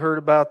whether you heard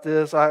about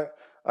this. I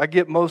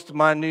get most of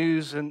my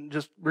news and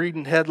just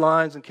reading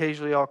headlines.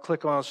 Occasionally I'll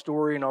click on a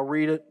story and I'll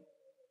read it.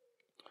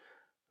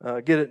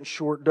 Get it in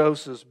short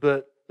doses.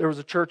 But there was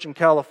a church in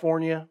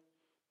California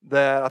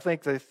that I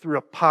think they threw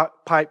a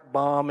pipe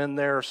bomb in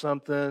there or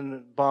something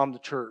and bombed the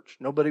church.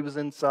 Nobody was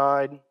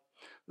inside.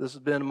 This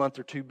has been a month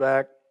or two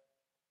back.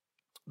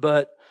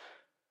 But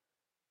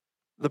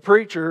the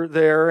preacher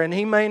there, and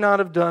he may not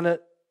have done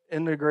it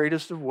in the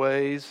greatest of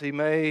ways.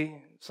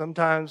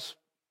 Sometimes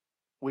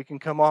we can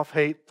come off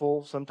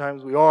hateful.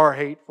 Sometimes we are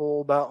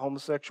hateful about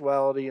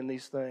homosexuality and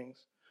these things.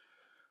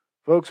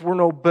 Folks, we're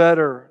no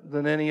better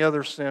than any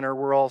other sinner.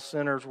 We're all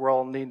sinners. We're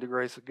all in need of the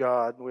grace of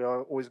God. We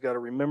always got to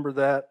remember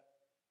that.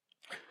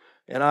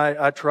 And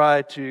I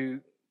try to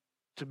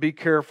be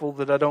careful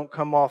that I don't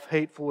come off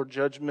hateful or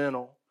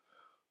judgmental.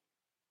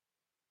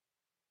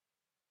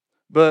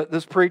 But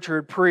this preacher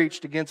had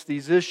preached against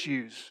these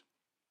issues,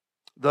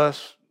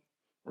 thus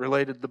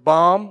related to the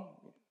bomb.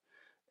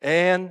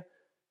 And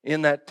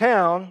in that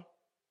town,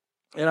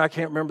 and I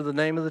can't remember the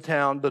name of the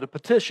town, but a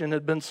petition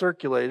had been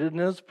circulated, and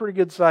it was a pretty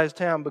good-sized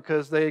town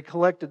because they had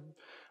collected,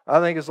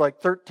 I think it's like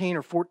 13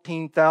 or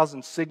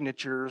 14,000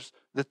 signatures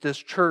that this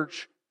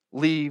church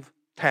leave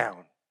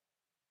town.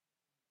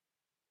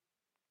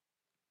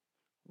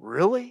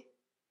 Really?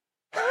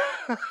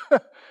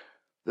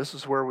 This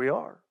is where we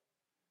are.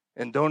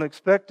 And don't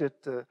expect it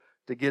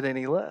to get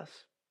any less.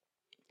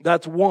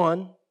 That's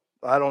one.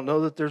 I don't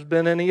know that there's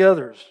been any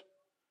others.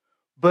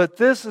 But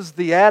this is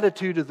the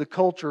attitude of the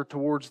culture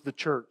towards the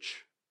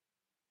church.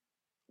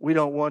 We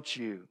don't want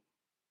you.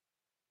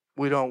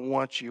 We don't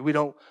want you. We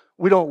don't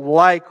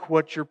like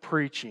what you're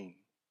preaching.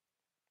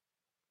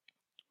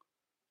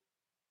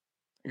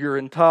 You're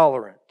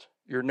intolerant.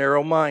 You're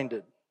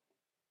narrow-minded.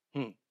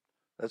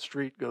 That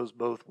street goes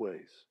both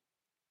ways.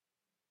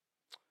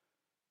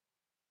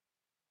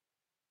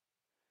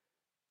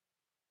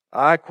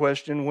 I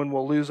question when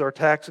we'll lose our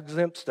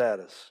tax-exempt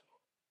status.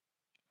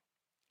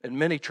 And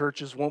many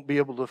churches won't be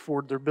able to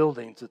afford their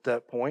buildings at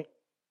that point.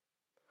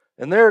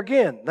 And there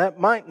again, that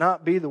might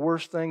not be the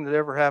worst thing that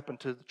ever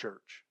happened to the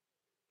church.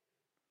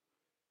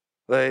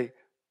 They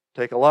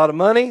take a lot of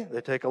money,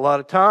 they take a lot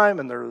of time,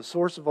 and they're the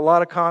source of a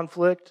lot of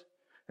conflict.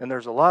 And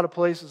there's a lot of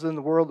places in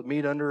the world that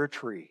meet under a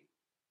tree.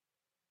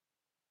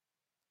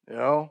 You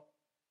know?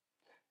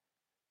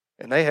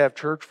 And they have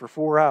church for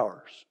 4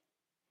 hours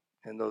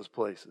in those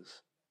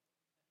places.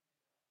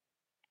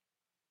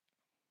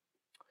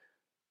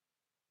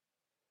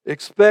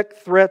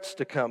 Expect threats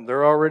to come.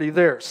 They're already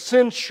there.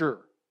 Censure.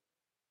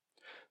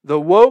 The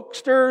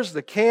wokesters,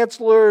 the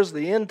cancelers,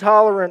 the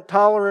intolerant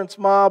tolerance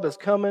mob is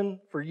coming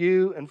for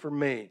you and for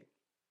me.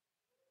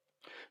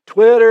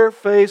 Twitter,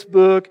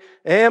 Facebook,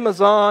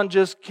 Amazon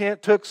just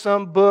took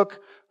some book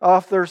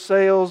off their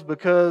sales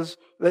because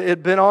it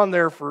had been on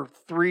there for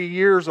 3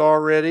 years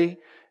already,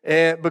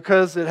 and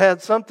because it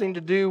had something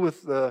to do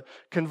with the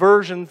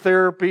conversion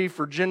therapy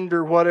for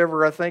gender,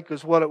 whatever I think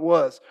is what it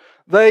was.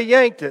 They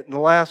yanked it in the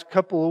last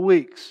couple of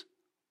weeks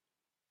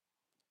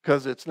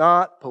because it's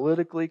not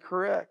politically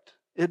correct.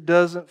 It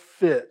doesn't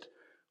fit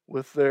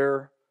with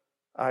their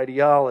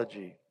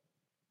ideology.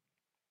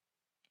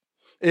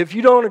 If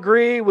you don't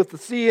agree with the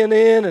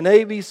CNN and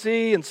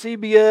ABC and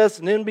CBS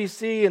and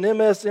NBC and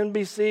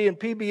MSNBC and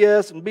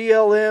PBS and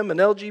BLM and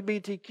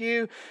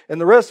LGBTQ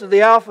and the rest of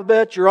the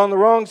alphabet, you're on the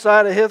wrong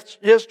side of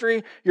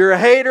history. You're a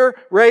hater,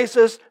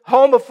 racist,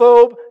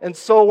 homophobe, and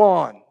so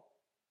on.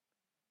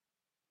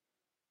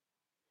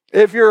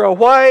 If you're a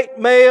white,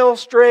 male,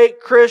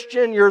 straight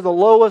Christian, you're the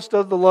lowest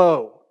of the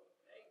low.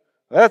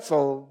 That's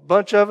a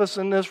bunch of us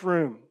in this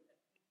room.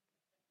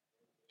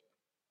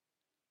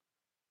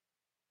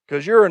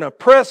 Because you're an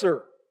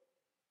oppressor.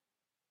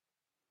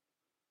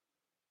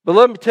 But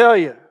let me tell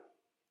you,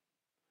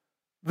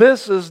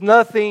 this is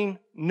nothing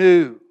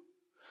new.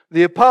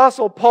 The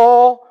Apostle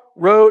Paul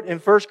wrote in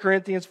 1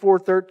 Corinthians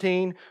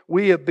 4:13,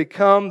 we have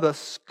become the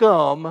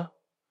scum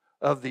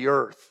of the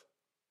earth.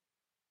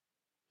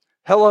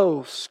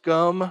 Hello,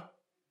 scum.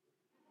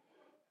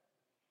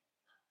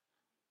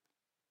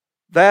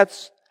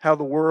 That's how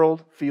the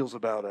world feels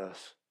about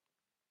us.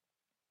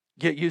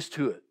 Get used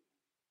to it.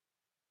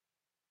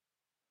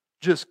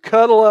 Just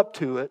cuddle up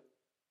to it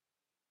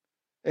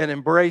and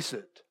embrace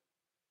it.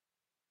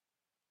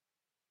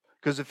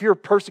 Because if you're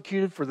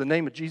persecuted for the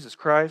name of Jesus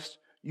Christ,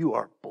 you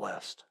are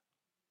blessed.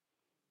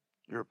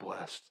 You're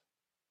blessed.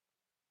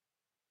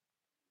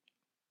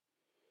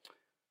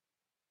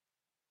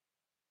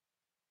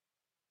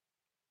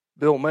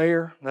 Bill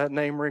Maher, that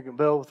name ring a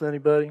bell with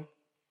anybody?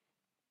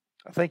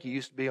 I think he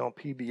used to be on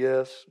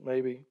PBS,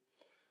 maybe.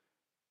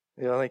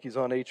 Yeah, I think he's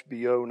on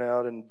HBO now.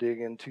 I didn't dig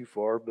in too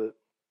far, but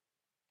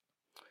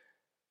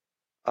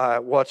I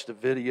watched a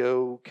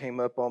video, came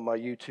up on my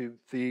YouTube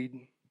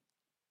feed.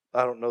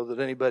 I don't know that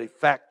anybody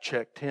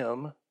fact-checked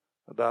him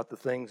about the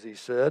things he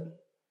said.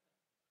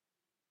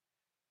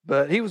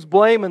 But he was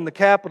blaming the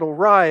Capitol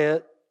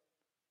riot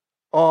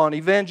on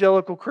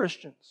evangelical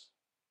Christians.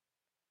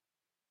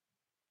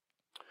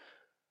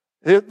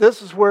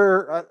 This is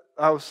where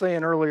I was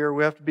saying earlier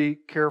we have to be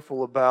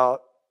careful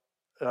about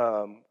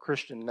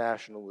Christian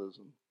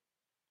nationalism.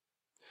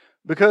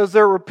 Because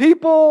there were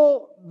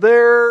people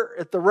there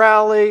at the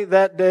rally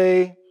that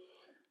day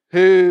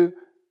who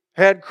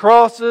had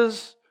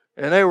crosses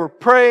and they were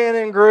praying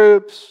in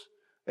groups,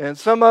 and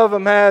some of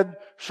them had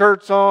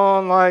shirts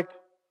on like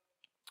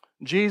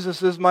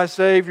Jesus is my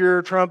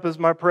Savior, Trump is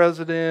my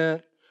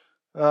president,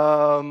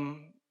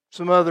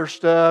 some other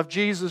stuff,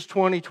 Jesus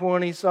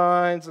 2020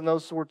 signs and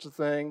those sorts of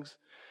things.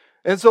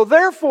 And so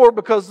therefore,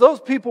 because those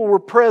people were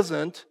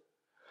present,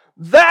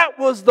 that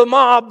was the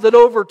mob that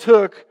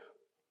overtook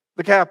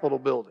the Capitol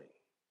building.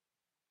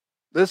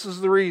 This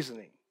is the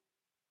reasoning.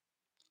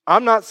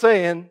 I'm not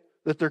saying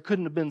that there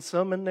couldn't have been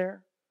some in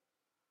there,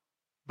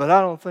 but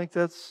I don't think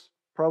that's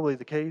probably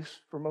the case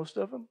for most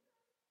of them.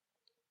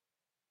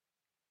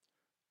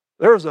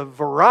 There's a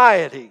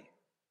variety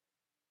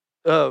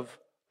of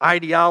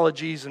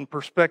ideologies and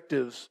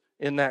perspectives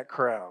in that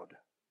crowd.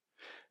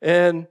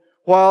 And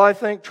while I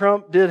think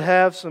Trump did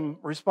have some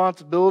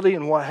responsibility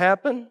in what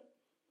happened,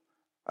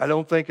 I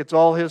don't think it's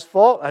all his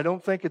fault. I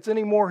don't think it's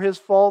any more his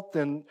fault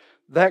than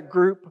that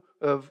group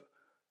of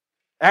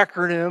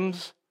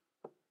acronyms,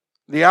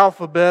 the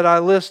alphabet I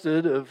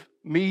listed of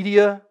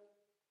media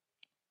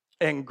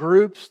and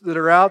groups that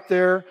are out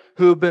there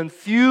who have been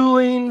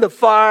fueling the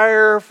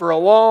fire for a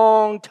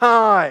long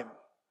time.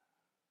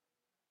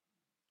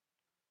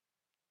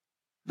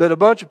 That a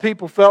bunch of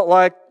people felt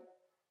like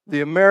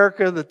the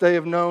America that they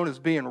have known is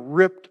being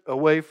ripped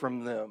away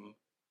from them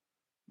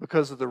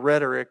because of the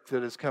rhetoric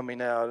that is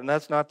coming out. And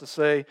that's not to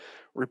say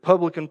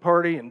Republican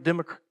Party and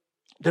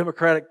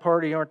Democratic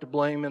Party aren't to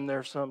blame in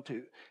there some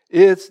too.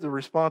 It's the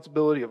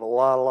responsibility of a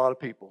lot of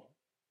people.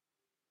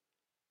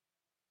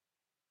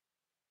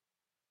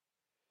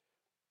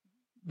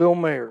 Bill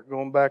Maher,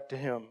 going back to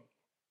him.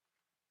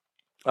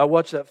 I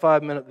watched that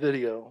 5-minute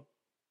video.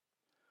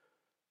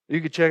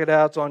 You can check it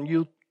out. It's on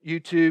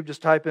YouTube.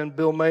 Just type in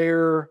Bill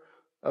Maher,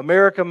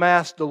 America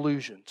Mass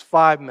Delusions.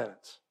 5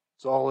 minutes.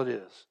 That's all it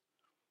is.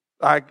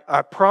 I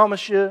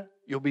promise you,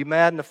 you'll be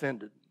mad and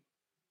offended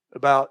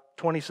about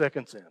 20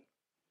 seconds in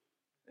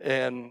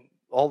and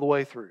all the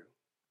way through.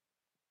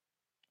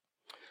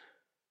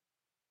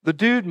 The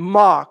dude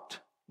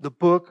mocked the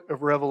book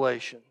of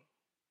Revelation.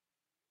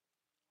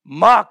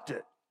 Mocked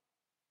it.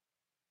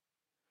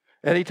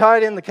 And he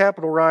tied in the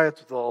Capitol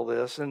riots with all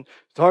this and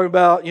talking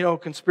about,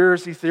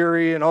 conspiracy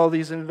theory and all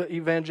these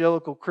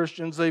evangelical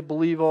Christians, they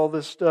believe all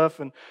this stuff.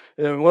 And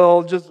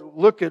well, just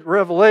look at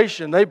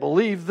Revelation. They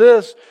believe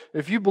this.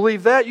 If you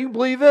believe that, you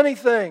believe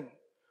anything.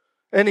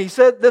 And he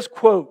said this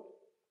quote,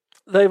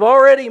 they've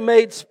already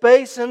made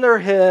space in their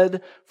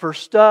head for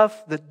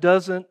stuff that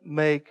doesn't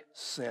make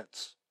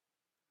sense.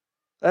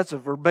 That's a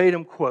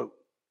verbatim quote.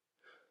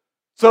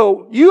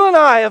 So you and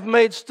I have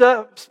made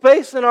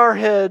space in our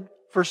head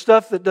for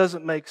stuff that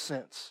doesn't make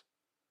sense.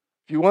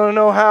 If you want to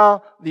know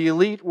how the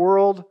elite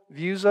world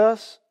views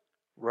us,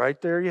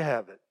 right there you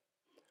have it.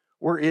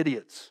 We're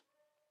idiots,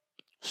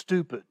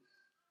 stupid,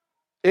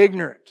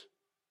 ignorant,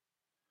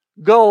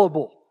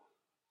 gullible,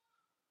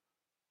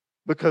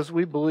 because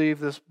we believe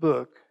this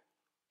book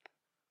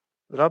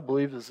that I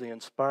believe is the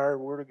inspired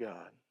Word of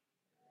God.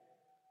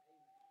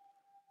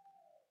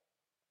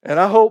 And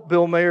I hope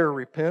Bill Maher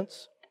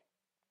repents.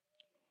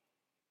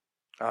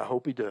 I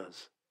hope he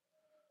does.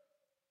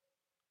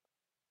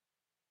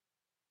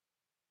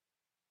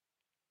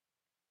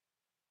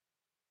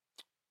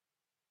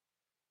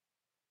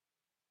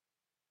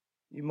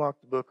 You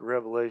mock the book of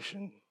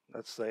Revelation,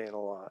 that's saying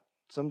a lot.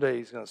 Someday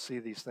he's going to see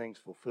these things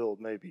fulfilled,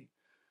 maybe.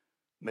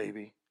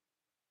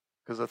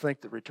 Because I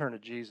think the return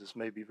of Jesus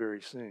may be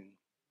very soon.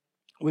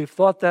 We've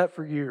thought that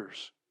for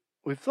years.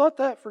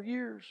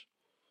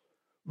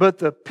 But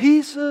the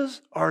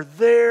pieces are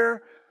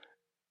there,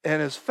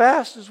 and as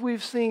fast as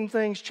we've seen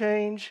things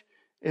change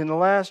in the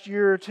last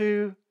year or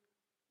two,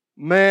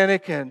 man,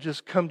 it can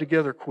just come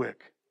together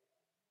quick.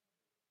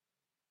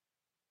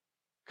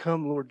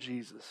 Come, Lord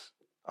Jesus.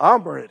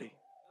 I'm ready.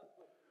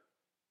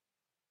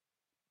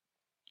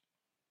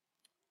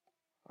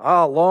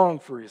 I long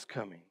for His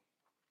coming.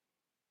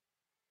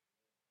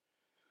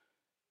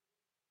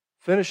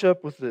 Finish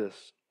up with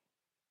this.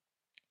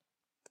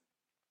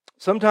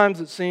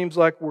 Sometimes it seems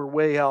like we're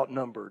way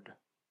outnumbered.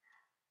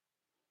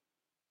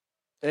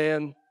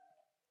 And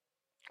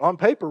on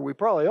paper, we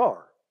probably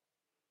are.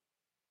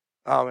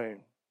 I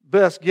mean,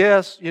 best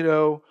guess,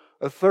 a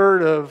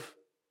third of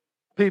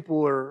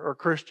people are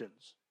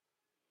Christians.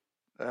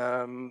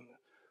 I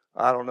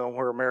don't know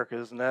where America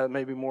is in that.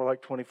 Maybe more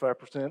like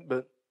 25%,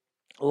 but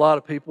A lot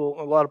of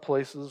people, a lot of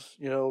places,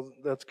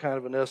 that's kind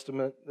of an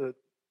estimate that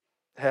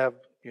have,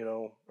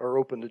 are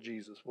open to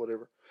Jesus,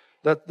 whatever.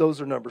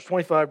 Those are numbers,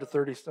 25 to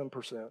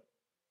 30%.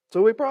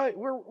 So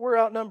we're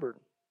outnumbered.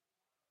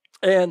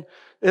 And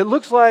it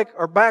looks like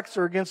our backs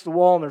are against the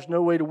wall and there's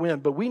no way to win.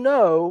 But we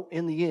know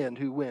in the end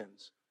who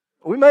wins.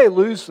 We may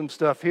lose some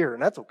stuff here,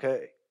 and that's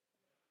okay.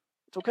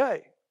 It's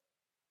okay.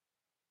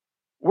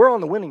 We're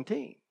on the winning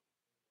team.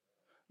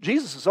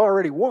 Jesus has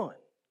already won.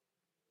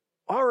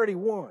 Already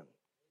won.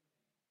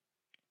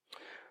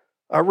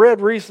 I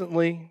read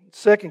recently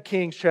 2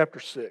 Kings chapter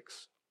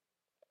 6.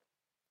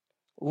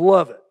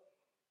 Love it.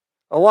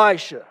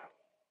 Elisha.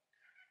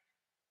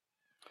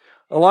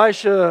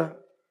 Elisha,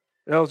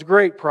 was a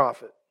great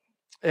prophet.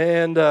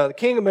 And the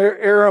king of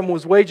Aram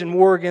was waging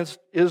war against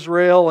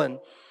Israel,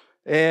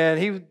 and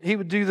he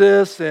would do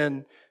this,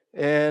 and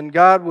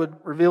God would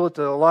reveal it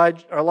to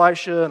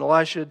Elisha, and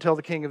Elisha would tell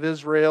the king of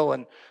Israel.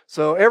 And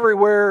so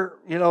everywhere,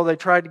 they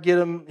tried to get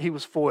him, he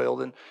was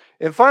foiled.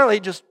 And finally,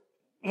 just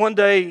one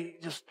day,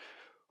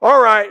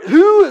 all right,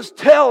 who is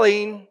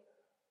telling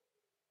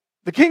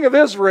the king of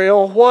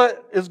Israel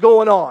what is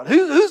going on?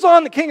 Who's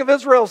on the king of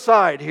Israel's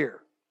side here?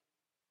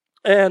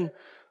 And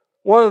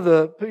one of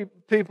the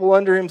people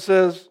under him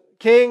says,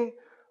 King,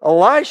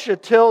 God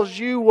tells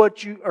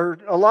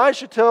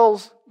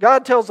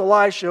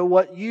Elisha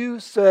what you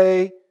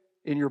say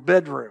in your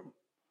bedroom.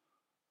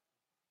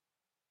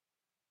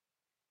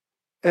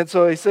 And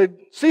so he said,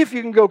 see if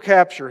you can go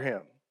capture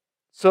him.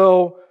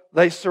 So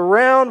they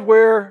surround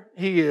where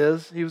he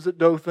is. He was at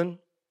Dothan.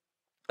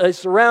 They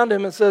surround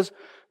him. It says,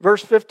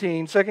 verse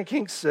 15, 2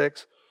 Kings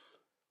 6,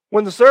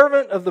 when the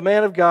servant of the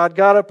man of God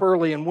got up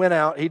early and went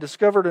out, he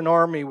discovered an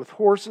army with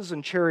horses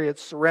and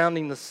chariots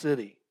surrounding the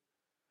city.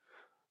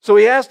 So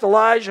he asked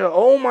Elijah,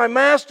 oh, my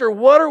master,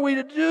 what are we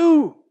to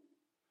do?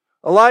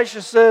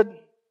 Elisha said,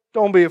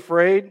 don't be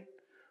afraid,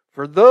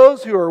 for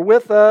those who are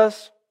with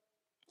us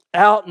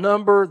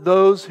outnumber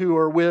those who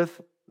are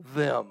with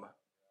them.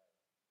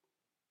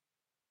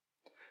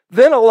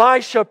 Then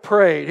Elisha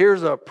prayed.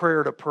 Here's a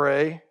prayer to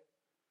pray.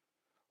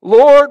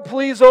 Lord,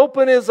 please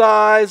open his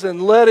eyes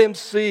and let him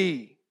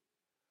see.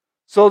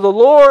 So the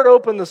Lord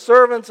opened the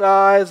servant's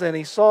eyes, and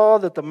he saw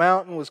that the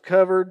mountain was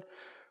covered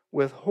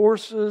with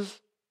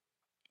horses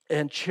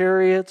and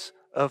chariots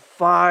of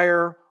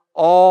fire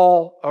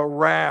all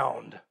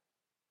around.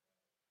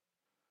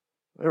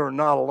 They were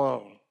not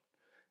alone.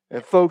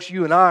 And folks,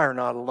 you and I are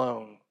not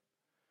alone.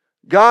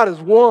 God is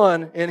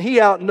one, and he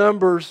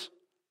outnumbers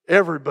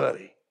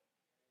everybody.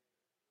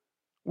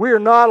 We are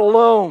not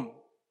alone.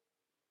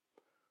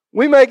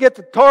 We may get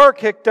the tar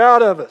kicked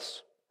out of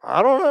us.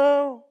 I don't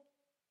know.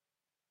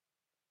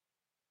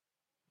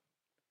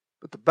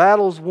 But the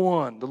battle's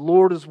won. The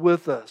Lord is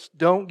with us.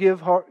 Don't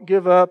give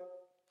up.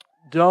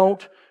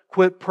 Don't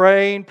quit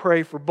praying.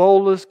 Pray for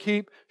boldness.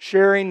 Keep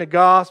sharing the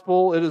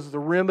gospel. It is the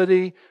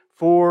remedy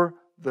for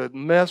the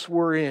mess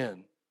we're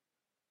in.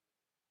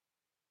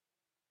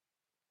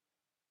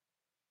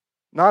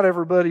 Not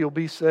everybody will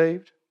be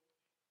saved.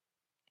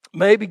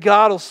 Maybe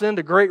God will send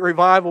a great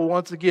revival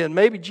once again.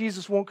 Maybe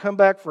Jesus won't come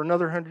back for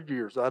another 100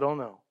 years. I don't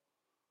know.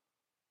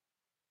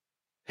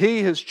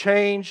 He has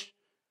changed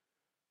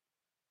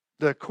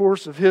the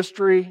course of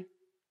history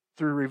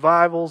through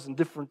revivals and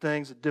different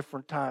things at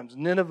different times.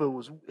 Nineveh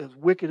was as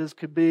wicked as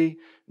could be.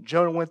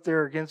 Jonah went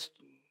there against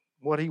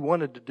what he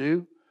wanted to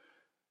do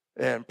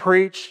and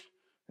preach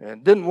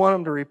and didn't want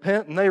them to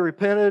repent, and they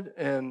repented,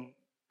 and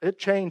it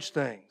changed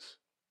things.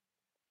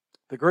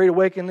 The great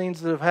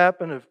awakenings that have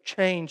happened have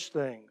changed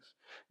things.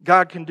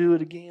 God can do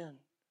it again.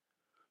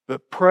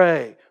 But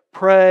pray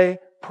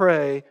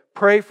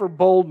for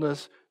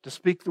boldness to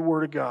speak the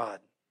word of God.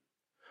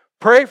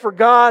 Pray for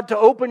God to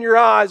open your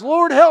eyes.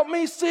 Lord, help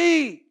me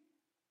see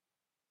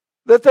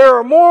that there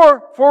are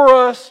more for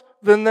us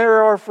than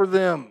there are for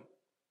them.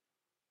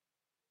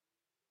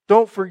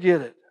 Don't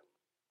forget it.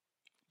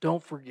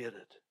 Don't forget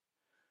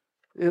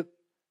it.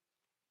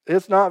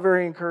 It's not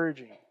very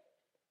encouraging.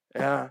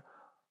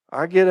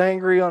 I get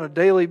angry on a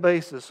daily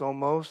basis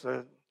almost.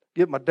 I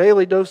get my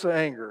daily dose of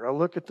anger. I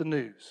look at the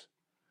news.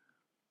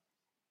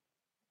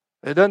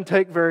 It doesn't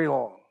take very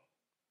long.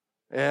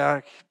 And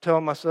I tell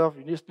myself,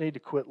 you just need to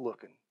quit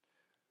looking.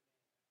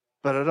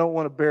 But I don't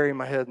want to bury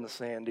my head in the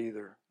sand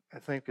either. I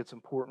think it's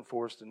important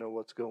for us to know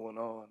what's going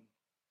on.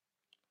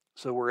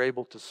 So we're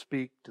able to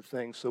speak to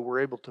things. So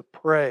we're able to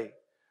pray.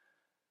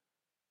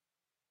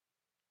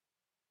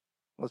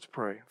 Let's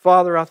pray.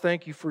 Father, I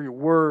thank you for your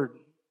word.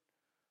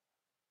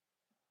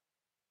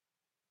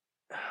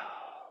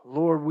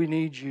 Lord, we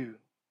need you.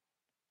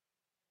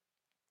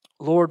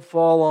 Lord,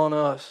 fall on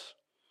us.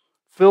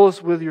 Fill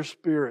us with your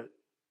Spirit.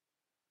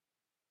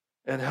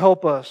 And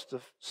help us to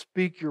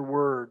speak your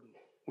word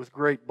with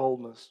great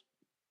boldness.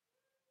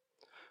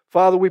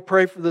 Father, we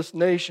pray for this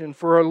nation,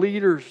 for our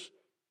leaders.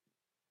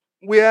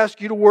 We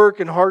ask you to work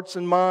in hearts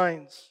and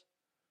minds.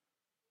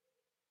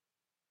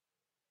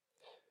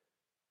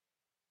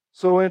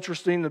 So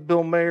interesting that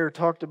Bill Mayer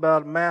talked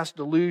about mass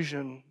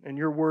delusion, and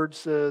your word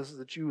says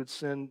that you would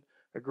send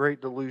a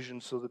great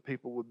delusion so that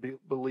people would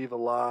believe a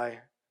lie.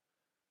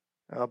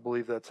 I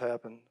believe that's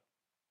happened.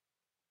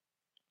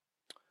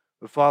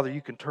 But Father,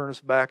 you can turn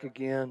us back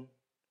again.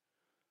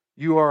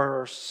 You are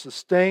our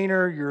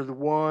sustainer. You're the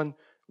one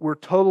we're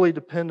totally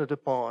dependent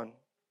upon.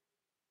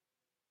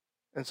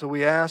 And so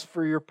we ask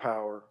for your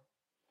power.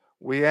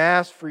 We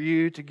ask for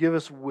you to give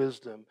us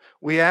wisdom.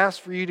 We ask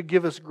for you to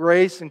give us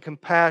grace and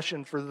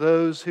compassion for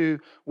those who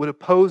would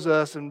oppose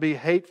us and be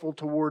hateful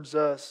towards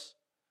us.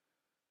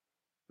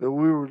 That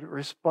we would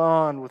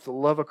respond with the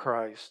love of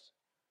Christ,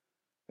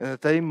 and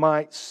that they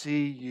might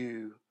see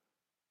you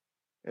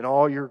in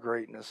all your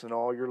greatness and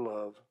all your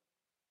love.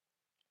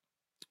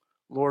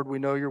 Lord, we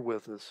know you're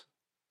with us.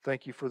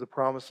 Thank you for the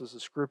promises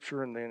of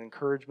Scripture and the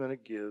encouragement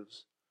it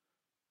gives.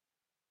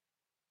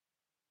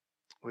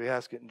 We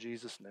ask it in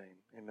Jesus' name.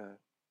 Amen.